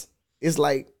lands, it's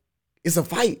like it's a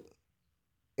fight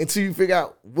until you figure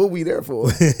out what we there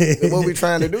for and what we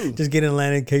trying to do. Just get in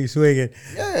land and keep swinging.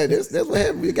 Yeah, that's what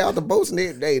happened. We got out the boats and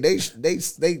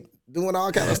they doing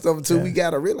all kind of stuff until we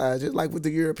got to realize, just like with the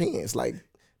Europeans, like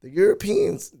the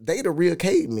Europeans, they the real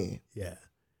cavemen. Yeah,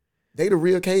 they the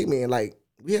real cavemen. Like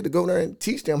we had to go there and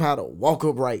teach them how to walk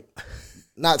upright,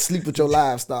 not sleep with your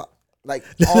livestock. Like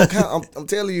all kind, I'm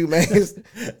telling you, man. This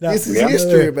is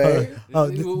history, man.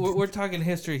 We're talking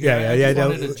history here. Yeah. I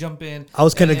wanted to jump in. I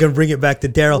was kind of gonna bring it back to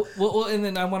Daryl. Well, and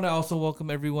then I want to also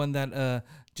welcome everyone that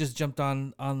just jumped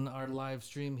on our live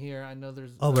stream here. I know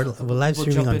there's we're live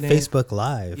streaming on Facebook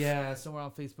Live. Yeah, so we're on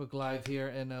Facebook Live here,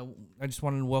 and I just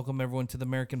wanted to welcome everyone to the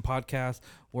American Podcast,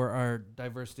 where our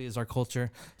diversity is our culture.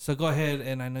 So go ahead,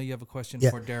 and I know you have a question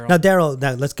for Daryl. Now,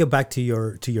 Daryl, let's get back to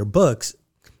your books.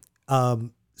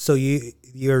 So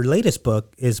your latest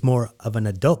book is more of an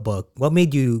adult book. What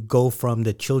made you go from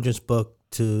the children's book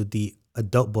to the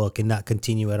adult book and not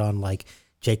continue it on like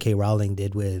J.K. Rowling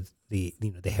did with the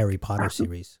Harry Potter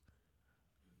series?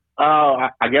 I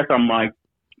guess I'm like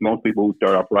most people who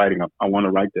start off writing. I want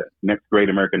to write the next great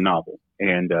American novel,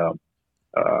 and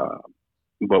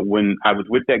but when I was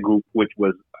with that group, which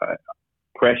was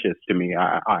precious to me,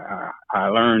 I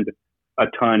learned a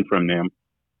ton from them.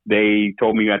 They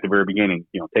told me at the very beginning,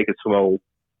 take it slow,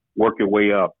 work your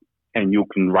way up, and you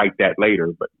can write that later.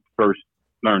 But first,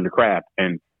 learn the craft,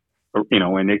 and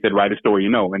and they said write a story,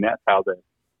 and that's how the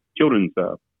children's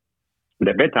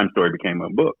that bedtime story became a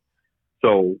book.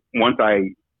 So once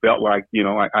I felt like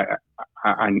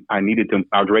I needed to,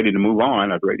 I was ready to move on.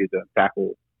 I was ready to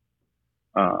tackle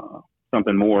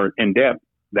something more in depth.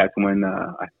 That's when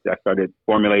I started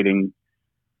formulating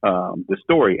the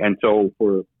story. And so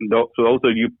for those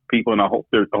of you people, and I hope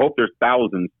there's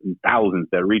thousands and thousands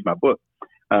that read my book,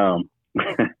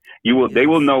 they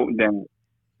will know that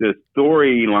the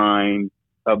storyline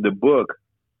of the book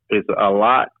is a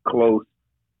lot close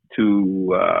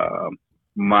to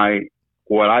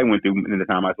what I went through in the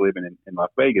time I was living in Las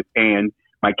Vegas, and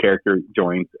my character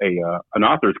joins an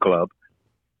authors club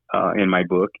in my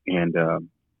book, and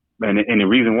the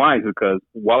reason why is because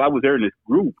while I was there in this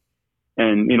group,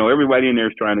 and everybody in there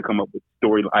is trying to come up with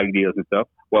story ideas and stuff.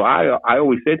 Well, I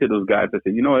always said to those guys, I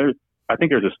said, I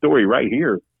think there's a story right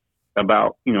here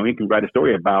about you can write a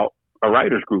story about a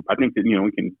writers group. I think that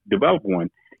we can develop one,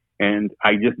 and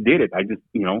I just did it. I just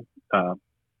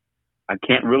I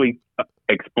can't really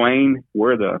explain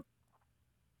where the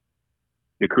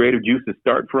creative juices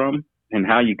start from and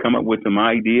how you come up with some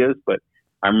ideas, but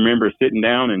I remember sitting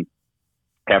down and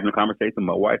having a conversation with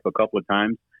my wife a couple of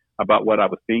times about what I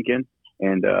was thinking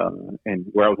and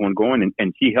where I was going,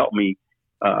 and she helped me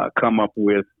come up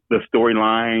with the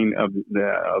storyline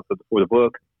for the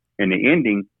book and the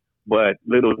ending. But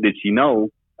little did she know,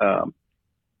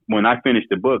 when I finished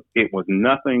the book, it was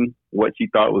nothing what she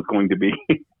thought it was going to be.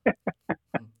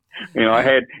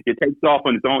 It takes off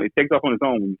on its own. It takes off on its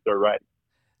own when you start writing.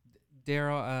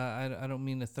 Daryl, I don't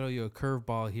mean to throw you a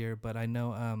curveball here, but I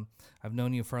know I've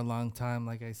known you for a long time,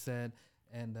 like I said,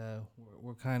 and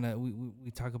we're kind of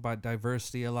we talk about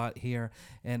diversity a lot here,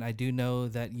 and I do know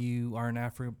that you are an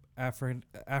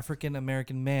African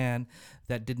American man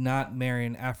that did not marry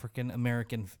an African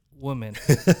American woman.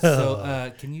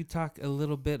 So can you talk a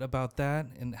little bit about that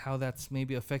and how that's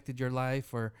maybe affected your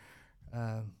life, or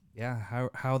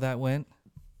how that went?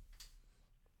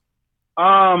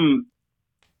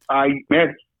 I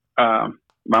met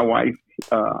my wife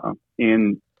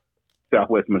in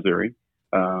Southwest Missouri.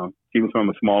 She was from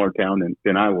a smaller town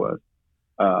than I was,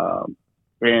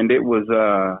 and it was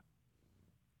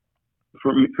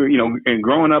for and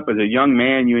growing up as a young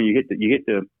man, you hit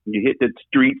the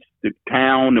streets, the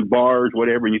town, the bars,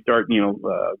 whatever, and you start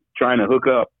trying to hook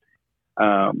up.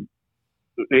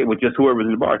 It was just whoever was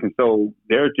in the bars, and so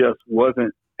there just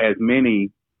wasn't as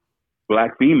many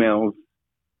black females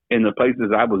in the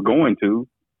places I was going to.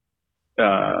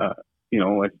 I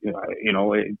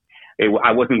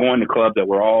wasn't going to clubs that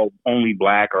were all only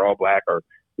black or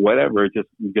whatever. Just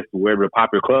wherever the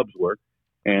popular clubs were,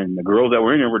 and the girls that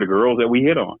were in there were the girls that we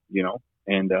hit on,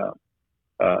 and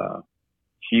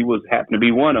she happened to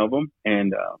be one of them,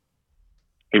 and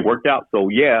it worked out. So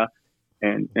yeah,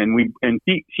 and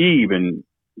she even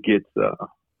gets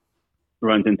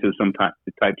runs into some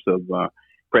types of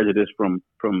prejudice from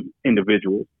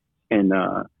individuals, and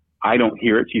I don't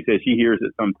hear it. She says she hears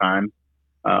it sometimes.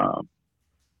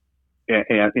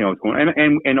 It's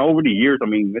going, and over the years, I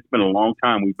mean, it's been a long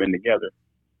time we've been together.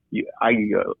 You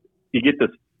get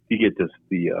the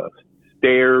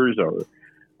stares,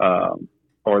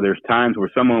 or there's times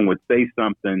where someone would say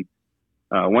something.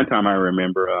 One time I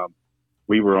remember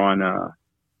we were on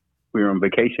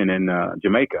vacation in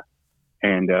Jamaica,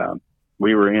 and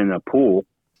we were in a pool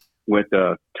with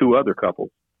two other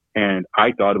couples, and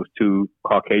I thought it was two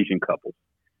Caucasian couples,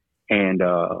 and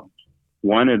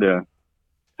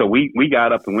so we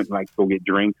got up and went to go get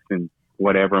drinks and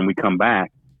whatever, and we come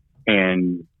back,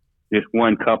 and this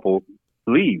one couple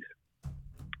leaves,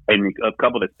 and a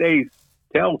couple that stays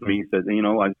tells me, he says, I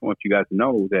just want you guys to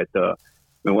know that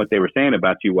what they were saying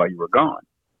about you while you were gone.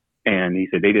 And he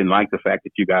said they didn't like the fact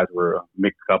that you guys were a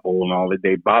mixed couple and all that.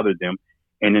 They bothered them.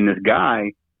 And then this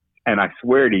guy, and I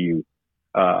swear to you,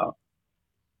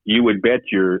 you would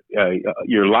bet your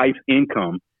life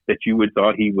income that you would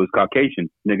thought he was Caucasian.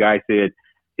 And the guy said,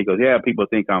 he goes, yeah, people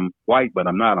think I'm white, but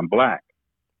I'm not. I'm black.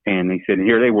 And he said, and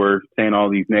here they were saying all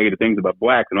these negative things about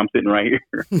blacks, and I'm sitting right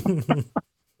here.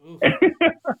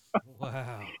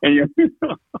 Wow. And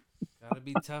gotta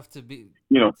be tough to be,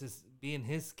 to be in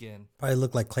his skin. Probably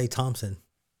look like Klay Thompson.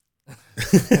 I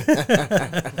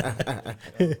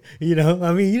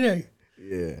mean,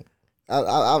 Yeah,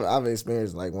 I've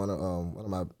experienced like one of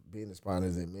my business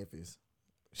partners in Memphis.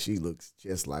 She looks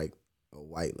just like a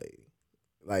white lady.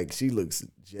 Like she looks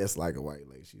just like a white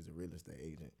lady. She's a real estate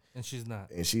agent, and she's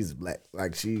not. And she's black.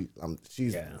 Like she's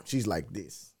like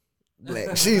this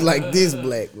black. She's like this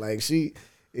black. Like she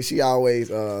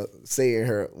always saying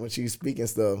her when she's speaking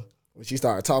stuff. When she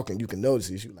started talking, you can notice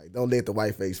it. She was like, "Don't let the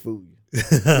white face fool you."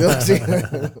 You know what I'm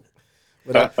saying?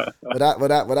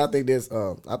 But I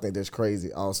think that's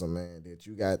crazy awesome, man. That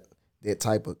you got that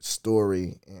type of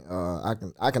story.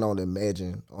 And I can only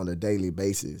imagine on a daily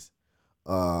basis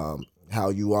how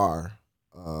you are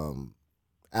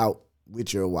out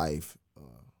with your wife,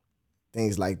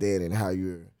 things like that, and how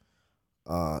you're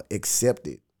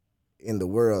accepted in the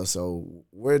world. So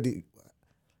what do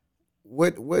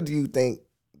you think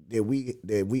that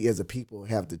we as a people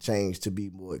have to change to be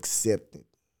more accepting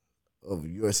of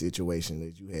your situation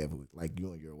that you have with, like,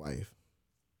 you and your wife?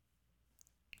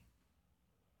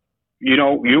 Is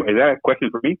that a question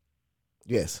for me?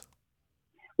 Yes.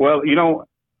 Well,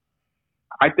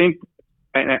 I think,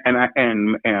 and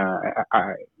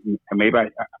maybe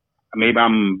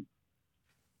I'm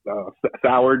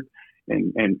soured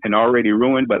and already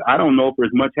ruined, but I don't know if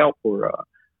there's much help for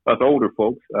us older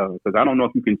folks, because I don't know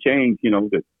if you can change,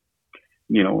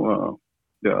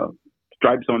 the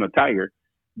stripes on a tiger.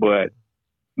 But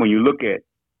when you look at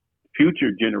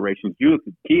future generations, you look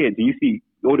at kids and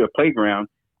go to a playground,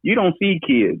 you don't see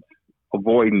kids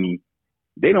avoiding you.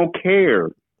 They don't care,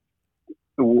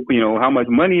 how much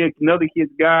money another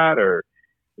kid's got, or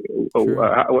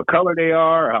what color they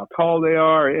are, or how tall they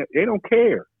are. They don't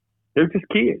care. They're just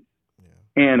kids.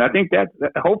 Yeah. And I think that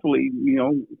hopefully,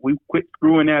 we quit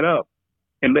screwing that up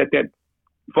and let that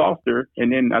foster. And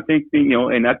then I think,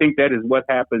 and I think that is what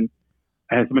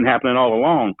has been happening all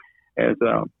along, as,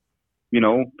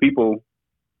 people,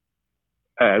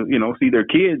 see their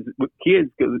kids,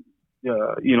 because,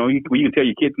 you can tell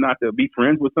your kids not to be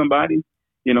friends with somebody,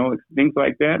 things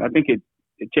like that. I think it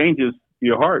changes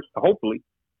your heart, hopefully.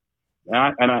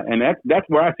 And that's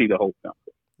where I see the hope now.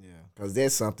 Yeah, because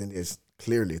that's something that's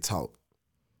clearly taught.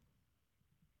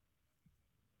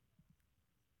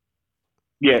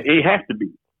 Yeah, it has to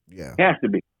be. Yeah, it has to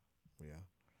be. Yeah,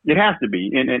 it has to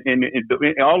be. And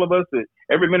all of us that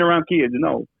ever been around kids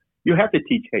know you have to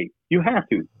teach hate. You have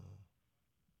to.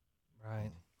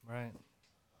 Right.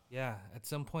 Yeah, at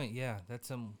some point,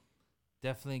 that's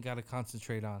definitely got to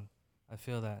concentrate on. I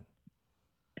feel that.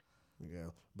 Yeah,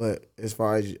 but as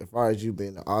far as you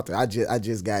being the author, I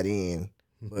just got in,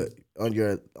 but on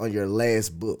your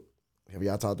last book, have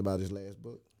y'all talked about this last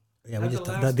book? Yeah, we just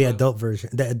talked about the adult version,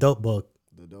 the adult book.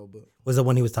 The adult book was the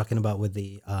one he was talking about with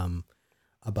the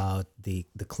about the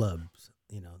clubs,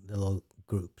 the little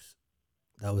groups.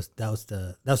 That was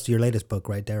your latest book,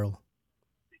 right, Daryl?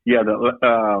 Yeah,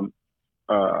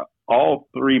 all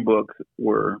three books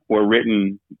were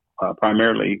written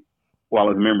primarily while I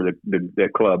was a member of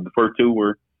that club. The first two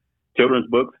were children's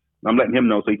books. I'm letting him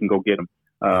know so he can go get them.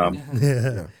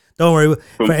 Don't worry.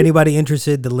 For anybody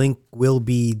interested, the link will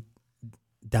be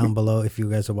down below. If you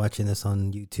guys are watching this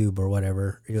on YouTube or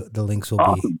whatever, the links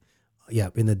will be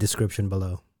in the description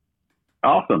below.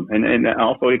 Awesome. And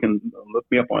also you can look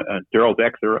me up on Daryl's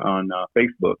Extra on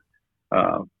Facebook.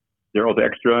 Daryl's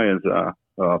Extra is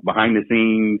behind the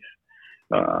scenes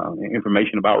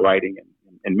information about writing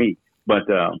and me. But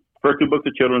first two books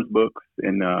are children's books,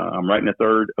 and I'm writing a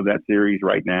third of that series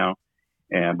right now.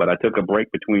 But I took a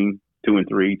break between 2 and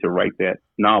 3 to write that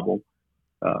novel,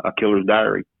 A Killer's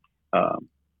Diary.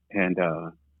 And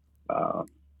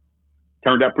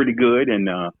turned out pretty good. And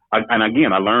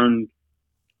again, I learned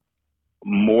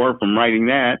more from writing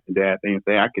that they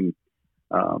say I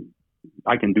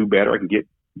can do better. I can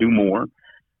do more.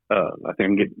 I think I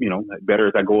can get better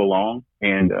as I go along.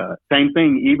 And same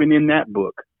thing, even in that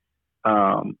book,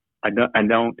 I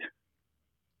don't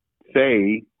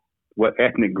say what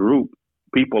ethnic group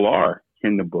people are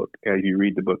in the book as you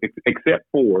read the book, except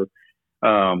for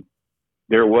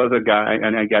there was a guy,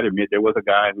 and I got to admit, there was a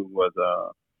guy who was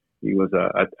he was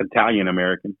a Italian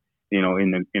American,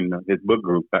 in his book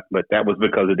group, but that was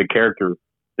because of the character,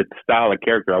 the style of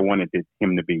character I wanted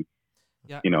him to be.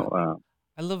 Yeah,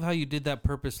 I love how you did that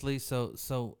purposely,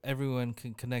 so everyone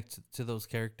can connect to those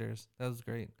characters. That was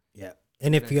great. Yeah,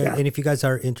 and if you guys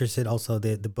are interested, also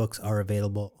the books are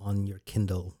available on your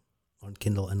Kindle, on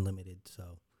Kindle Unlimited.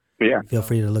 So yeah, feel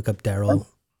free to look up Daryl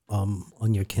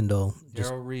on your Kindle.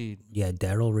 Daryl Reed. Yeah,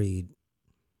 Daryl Reed.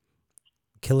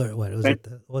 Killer. What was it?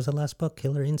 What was the last book?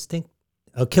 Killer Instinct.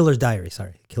 Oh, Killer's Diary.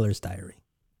 Sorry, Killer's Diary.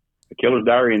 The Killer's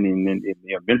Diary and the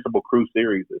Invincible Crew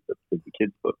series is the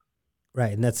kids' book.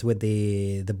 Right, and that's with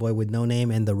the boy with no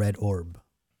name and the red orb.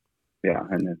 Yeah,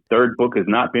 and the third book has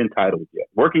not been titled yet.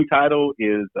 Working title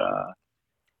is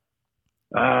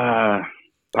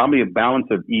probably A Balance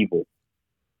of Evil.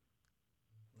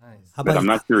 Nice. But I'm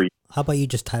not sure. How about you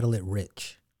just title it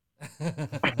Rich?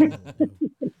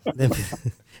 That's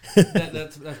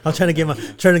I'm trying to get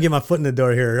my foot in the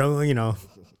door here.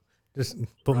 Just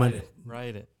put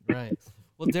Write it.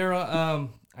 Well, Daryl,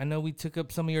 I know we took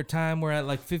up some of your time. We're at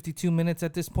like 52 minutes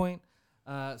at this point,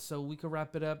 so we could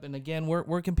wrap it up. And again,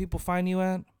 where can people find you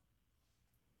at?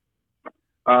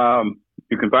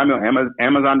 You can find me on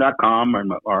Amazon.com,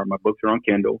 or my books are on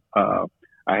Kindle. I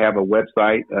have a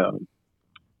website,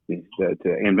 it's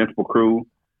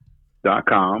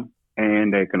InvincibleCrew.com,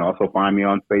 and they can also find me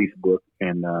on Facebook.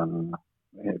 And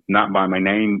it's not by my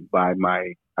name, I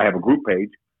have a group page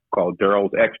called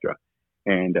Daryl's Extra.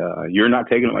 And you're not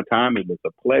taking up my time. It was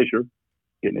a pleasure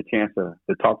getting a chance to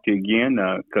talk to you again,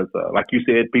 because like you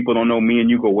said, people don't know me and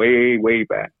you go way, way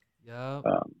back. Yeah.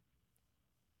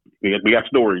 We got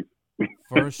stories.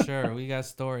 For sure. We got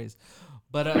stories.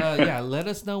 But let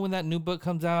us know when that new book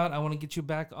comes out. I want to get you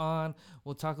back on.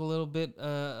 We'll talk a little bit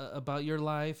about your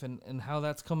life and how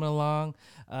that's coming along.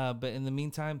 But in the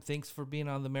meantime, thanks for being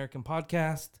on the American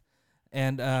Podcast.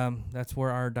 And that's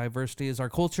where our diversity is our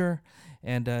culture.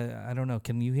 And I don't know.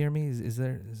 Can you hear me? Is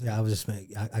there? Yeah, I was just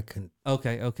I couldn't.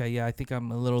 Okay. Yeah, I think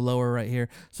I'm a little lower right here.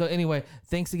 So anyway,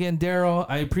 thanks again, Daryl.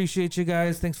 I appreciate you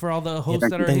guys. Thanks for all the hosts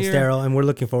that are Thanks, here. Thanks, Daryl. And we're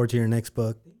looking forward to your next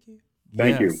book.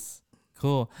 Thank you.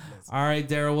 Cool. All right,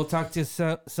 Daryl. We'll talk to you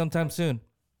sometime soon.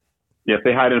 Yeah,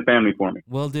 say hi to the family for me.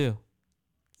 Will do.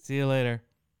 See you later.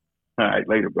 All right,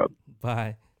 later, brother.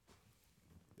 Bye.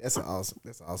 That's an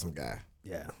awesome guy.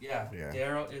 Yeah.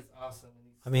 Daryl is awesome.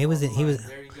 I mean, he was.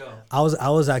 There you go. I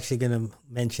was actually gonna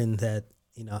mention that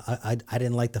I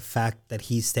didn't like the fact that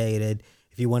he stated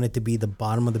if he wanted to be the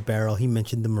bottom of the barrel, he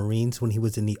mentioned the Marines when he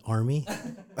was in the Army.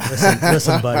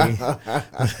 listen, buddy.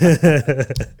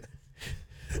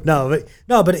 No,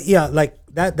 but yeah, like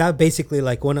that basically,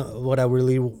 like what I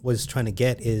really was trying to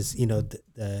get is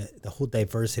the whole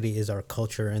diversity is our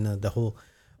culture and the whole,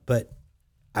 but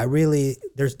I really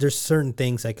there's certain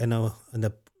things, like I know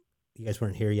you guys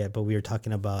weren't here yet, but we were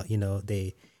talking about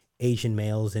the Asian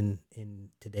males in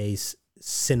today's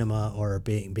cinema, or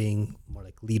being more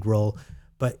like lead role,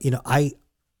 but I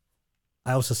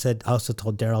also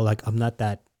told Daryl, like, I'm not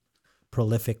that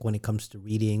prolific when it comes to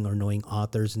reading or knowing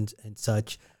authors and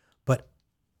such, but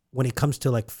when it comes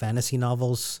to like fantasy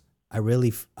novels, I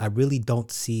really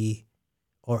don't see,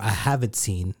 or I haven't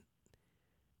seen,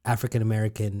 African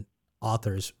American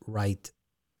authors write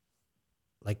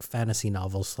like fantasy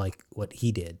novels like what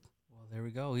he did. Well, there we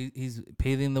go. He's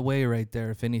paving the way right there,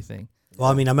 if anything.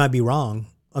 Well, I mean, I might be wrong.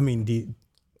 I mean,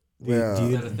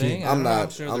 I'm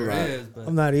not sure there is, but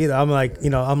I'm not either. I'm like,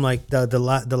 the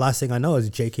last thing I know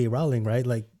is J.K. Rowling, right?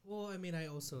 Like, well, mean, I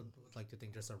also would like to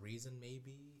think there's a reason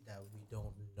maybe that we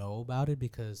don't know about it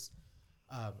because,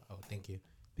 thank you.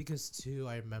 Because too,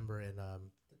 I remember in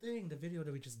the video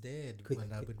that we just did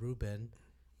with Ruben,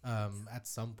 at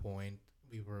some point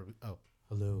we were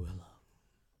hello.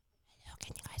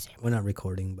 Can you guys hear me? We're not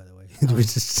recording, by the way.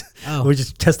 We're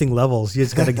just testing levels. You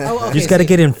just gotta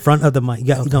get in front of the mic. You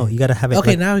gotta have it.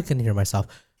 Okay, now I can hear myself.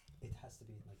 It has to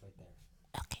be like right there.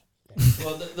 Okay.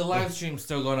 Well, the live stream's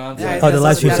still going on. So The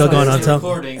live stream's still going on. So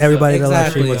recording, everybody, so the live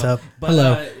exactly. stream, what's up? But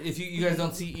Hello. If you guys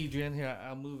don't see Adrian here,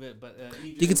 I'll move it. But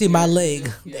Adrian You can see my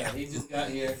leg. Yeah, he just got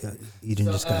here.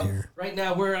 Adrian just got here. Right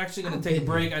now, we're actually going to take a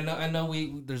break. I know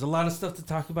there's a lot of stuff to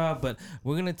talk about, but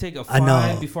we're going to take a I know.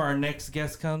 5 before our next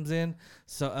guest comes in.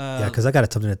 So Yeah, because I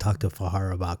got something to talk to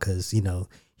Fahar about because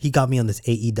he got me on this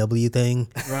AEW thing,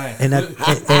 right, and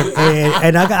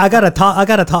I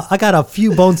got a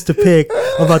few bones to pick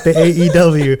about the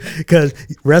AEW because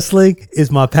wrestling is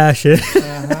my passion.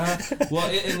 Well,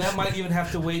 and that might even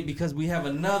have to wait because we have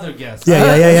another guest.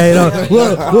 Yeah.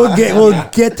 We'll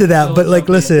get to that, but like,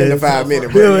 listen, In the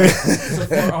 5-minute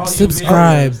break.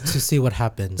 Subscribe to see what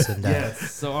happens in that.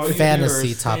 Yes. So all you Fantasy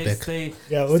viewers, topic. Stay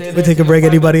we'll there, take a break.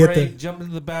 Anybody at the jump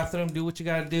into the bathroom, do what you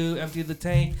got to do, empty the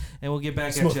tank, and we'll get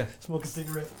back at you. smoke a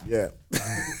cigarette? Yeah.